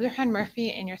 Abdurrahman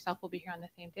Murphy and yourself will be here on the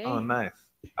same day. Oh, nice.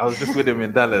 I was just with him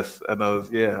in Dallas, and I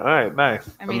was, yeah, all right, nice.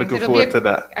 I'm looking forward to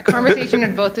that. A conversation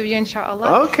with both of you,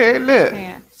 inshallah. Okay, lit.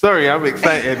 Yeah. Sorry, I'm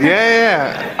excited.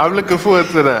 Yeah. I'm looking forward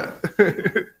to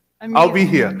that. I'll be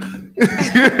here.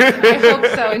 I hope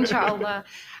so, inshallah.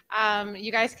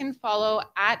 You guys can follow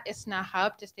at ISNA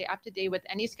Hub to stay up to date with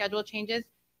any schedule changes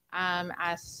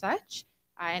as such.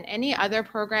 And any other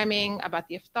programming about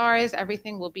the iftars,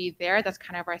 everything will be there. That's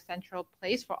kind of our central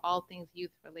place for all things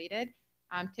youth related.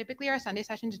 Typically, our Sunday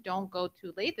sessions don't go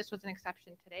too late. This was an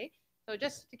exception today. So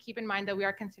just to keep in mind that we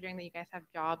are considering that you guys have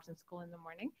jobs and school in the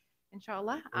morning,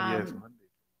 inshallah. Yes,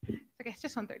 Monday. Okay, it's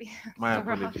just 1:30. My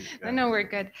apologies. No, we're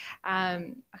good.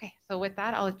 Okay, so with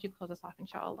that, I'll let you close us off,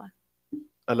 inshallah.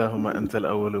 اللهم أنت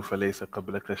الأول فليس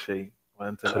قبلك شيء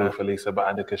وأنت الآخر فليس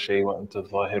بعدك شيء وأنت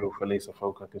الظاهر فليس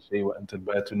فوقك شيء وأنت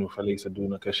الباطن فليس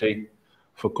دونك شيء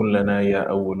فكن لنا يا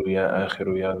أول يا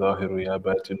آخر يا ظاهر يا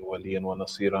باطن وليا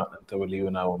ونصيرا أنت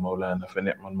ولينا ومولانا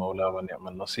فنعم المولى ونعم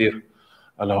النصير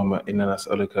اللهم إنا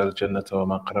نسألك الجنة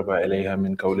وما قرب إليها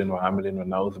من قول وعمل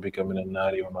ونعوذ بك من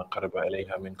النار وما قرب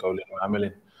إليها من قول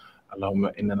وعمل اللهم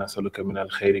إنا نسألك من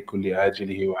الخير كل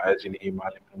عاجله وعاجله ما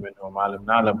علمنا منه وما لم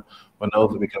نعلم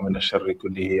ونعوذ بك من الشر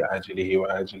كله عاجله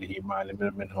وعاجله ما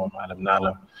علمنا منه وما لم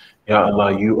نعلم. Ya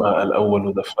Allah, you are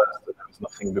al-awwal, the first, and there is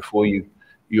nothing before you.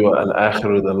 You are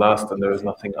al-akhir, the last, and there is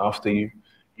nothing after you.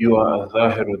 You are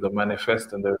al-zahir, the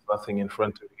manifest, and there is nothing in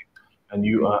front of you. And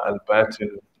you are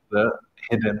al-batin, the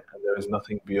hidden, and there is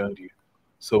nothing beyond you.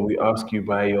 So we ask you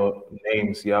by your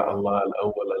names, Ya Allah,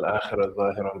 al-awwal, al-akhir,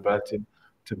 al-zahir, al-batin,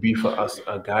 to be for us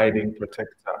a guiding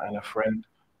protector and a friend,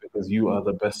 because you are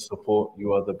the best support,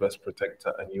 you are the best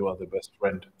protector, and you are the best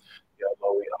friend. Ya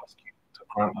Allah, we ask you to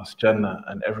grant us Jannah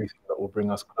and everything that will bring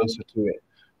us closer to it,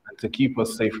 and to keep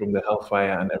us safe from the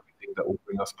hellfire and everything that will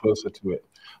bring us closer to it.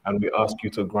 And we ask you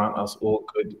to grant us all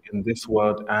good in this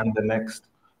world and the next,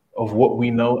 of what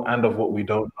we know and of what we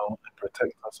don't know, and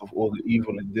protect us of all the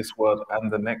evil in this world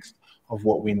and the next, of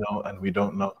what we know and we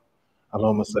don't know.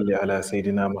 اللهم صل على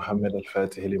سيدنا محمد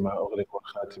الفاتح لما أغلق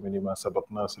والخاتم لما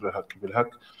سبق ناصر الحق بالحق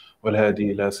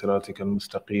والهادي إلى صراطك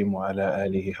المستقيم وعلى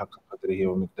آله حق قدره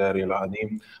ومقداره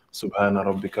العظيم. سبحان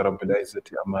ربك رب العزة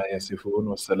عما يصفون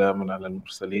والسلام على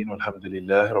المرسلين والحمد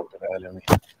لله رب العالمين.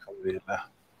 الحمد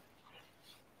لله.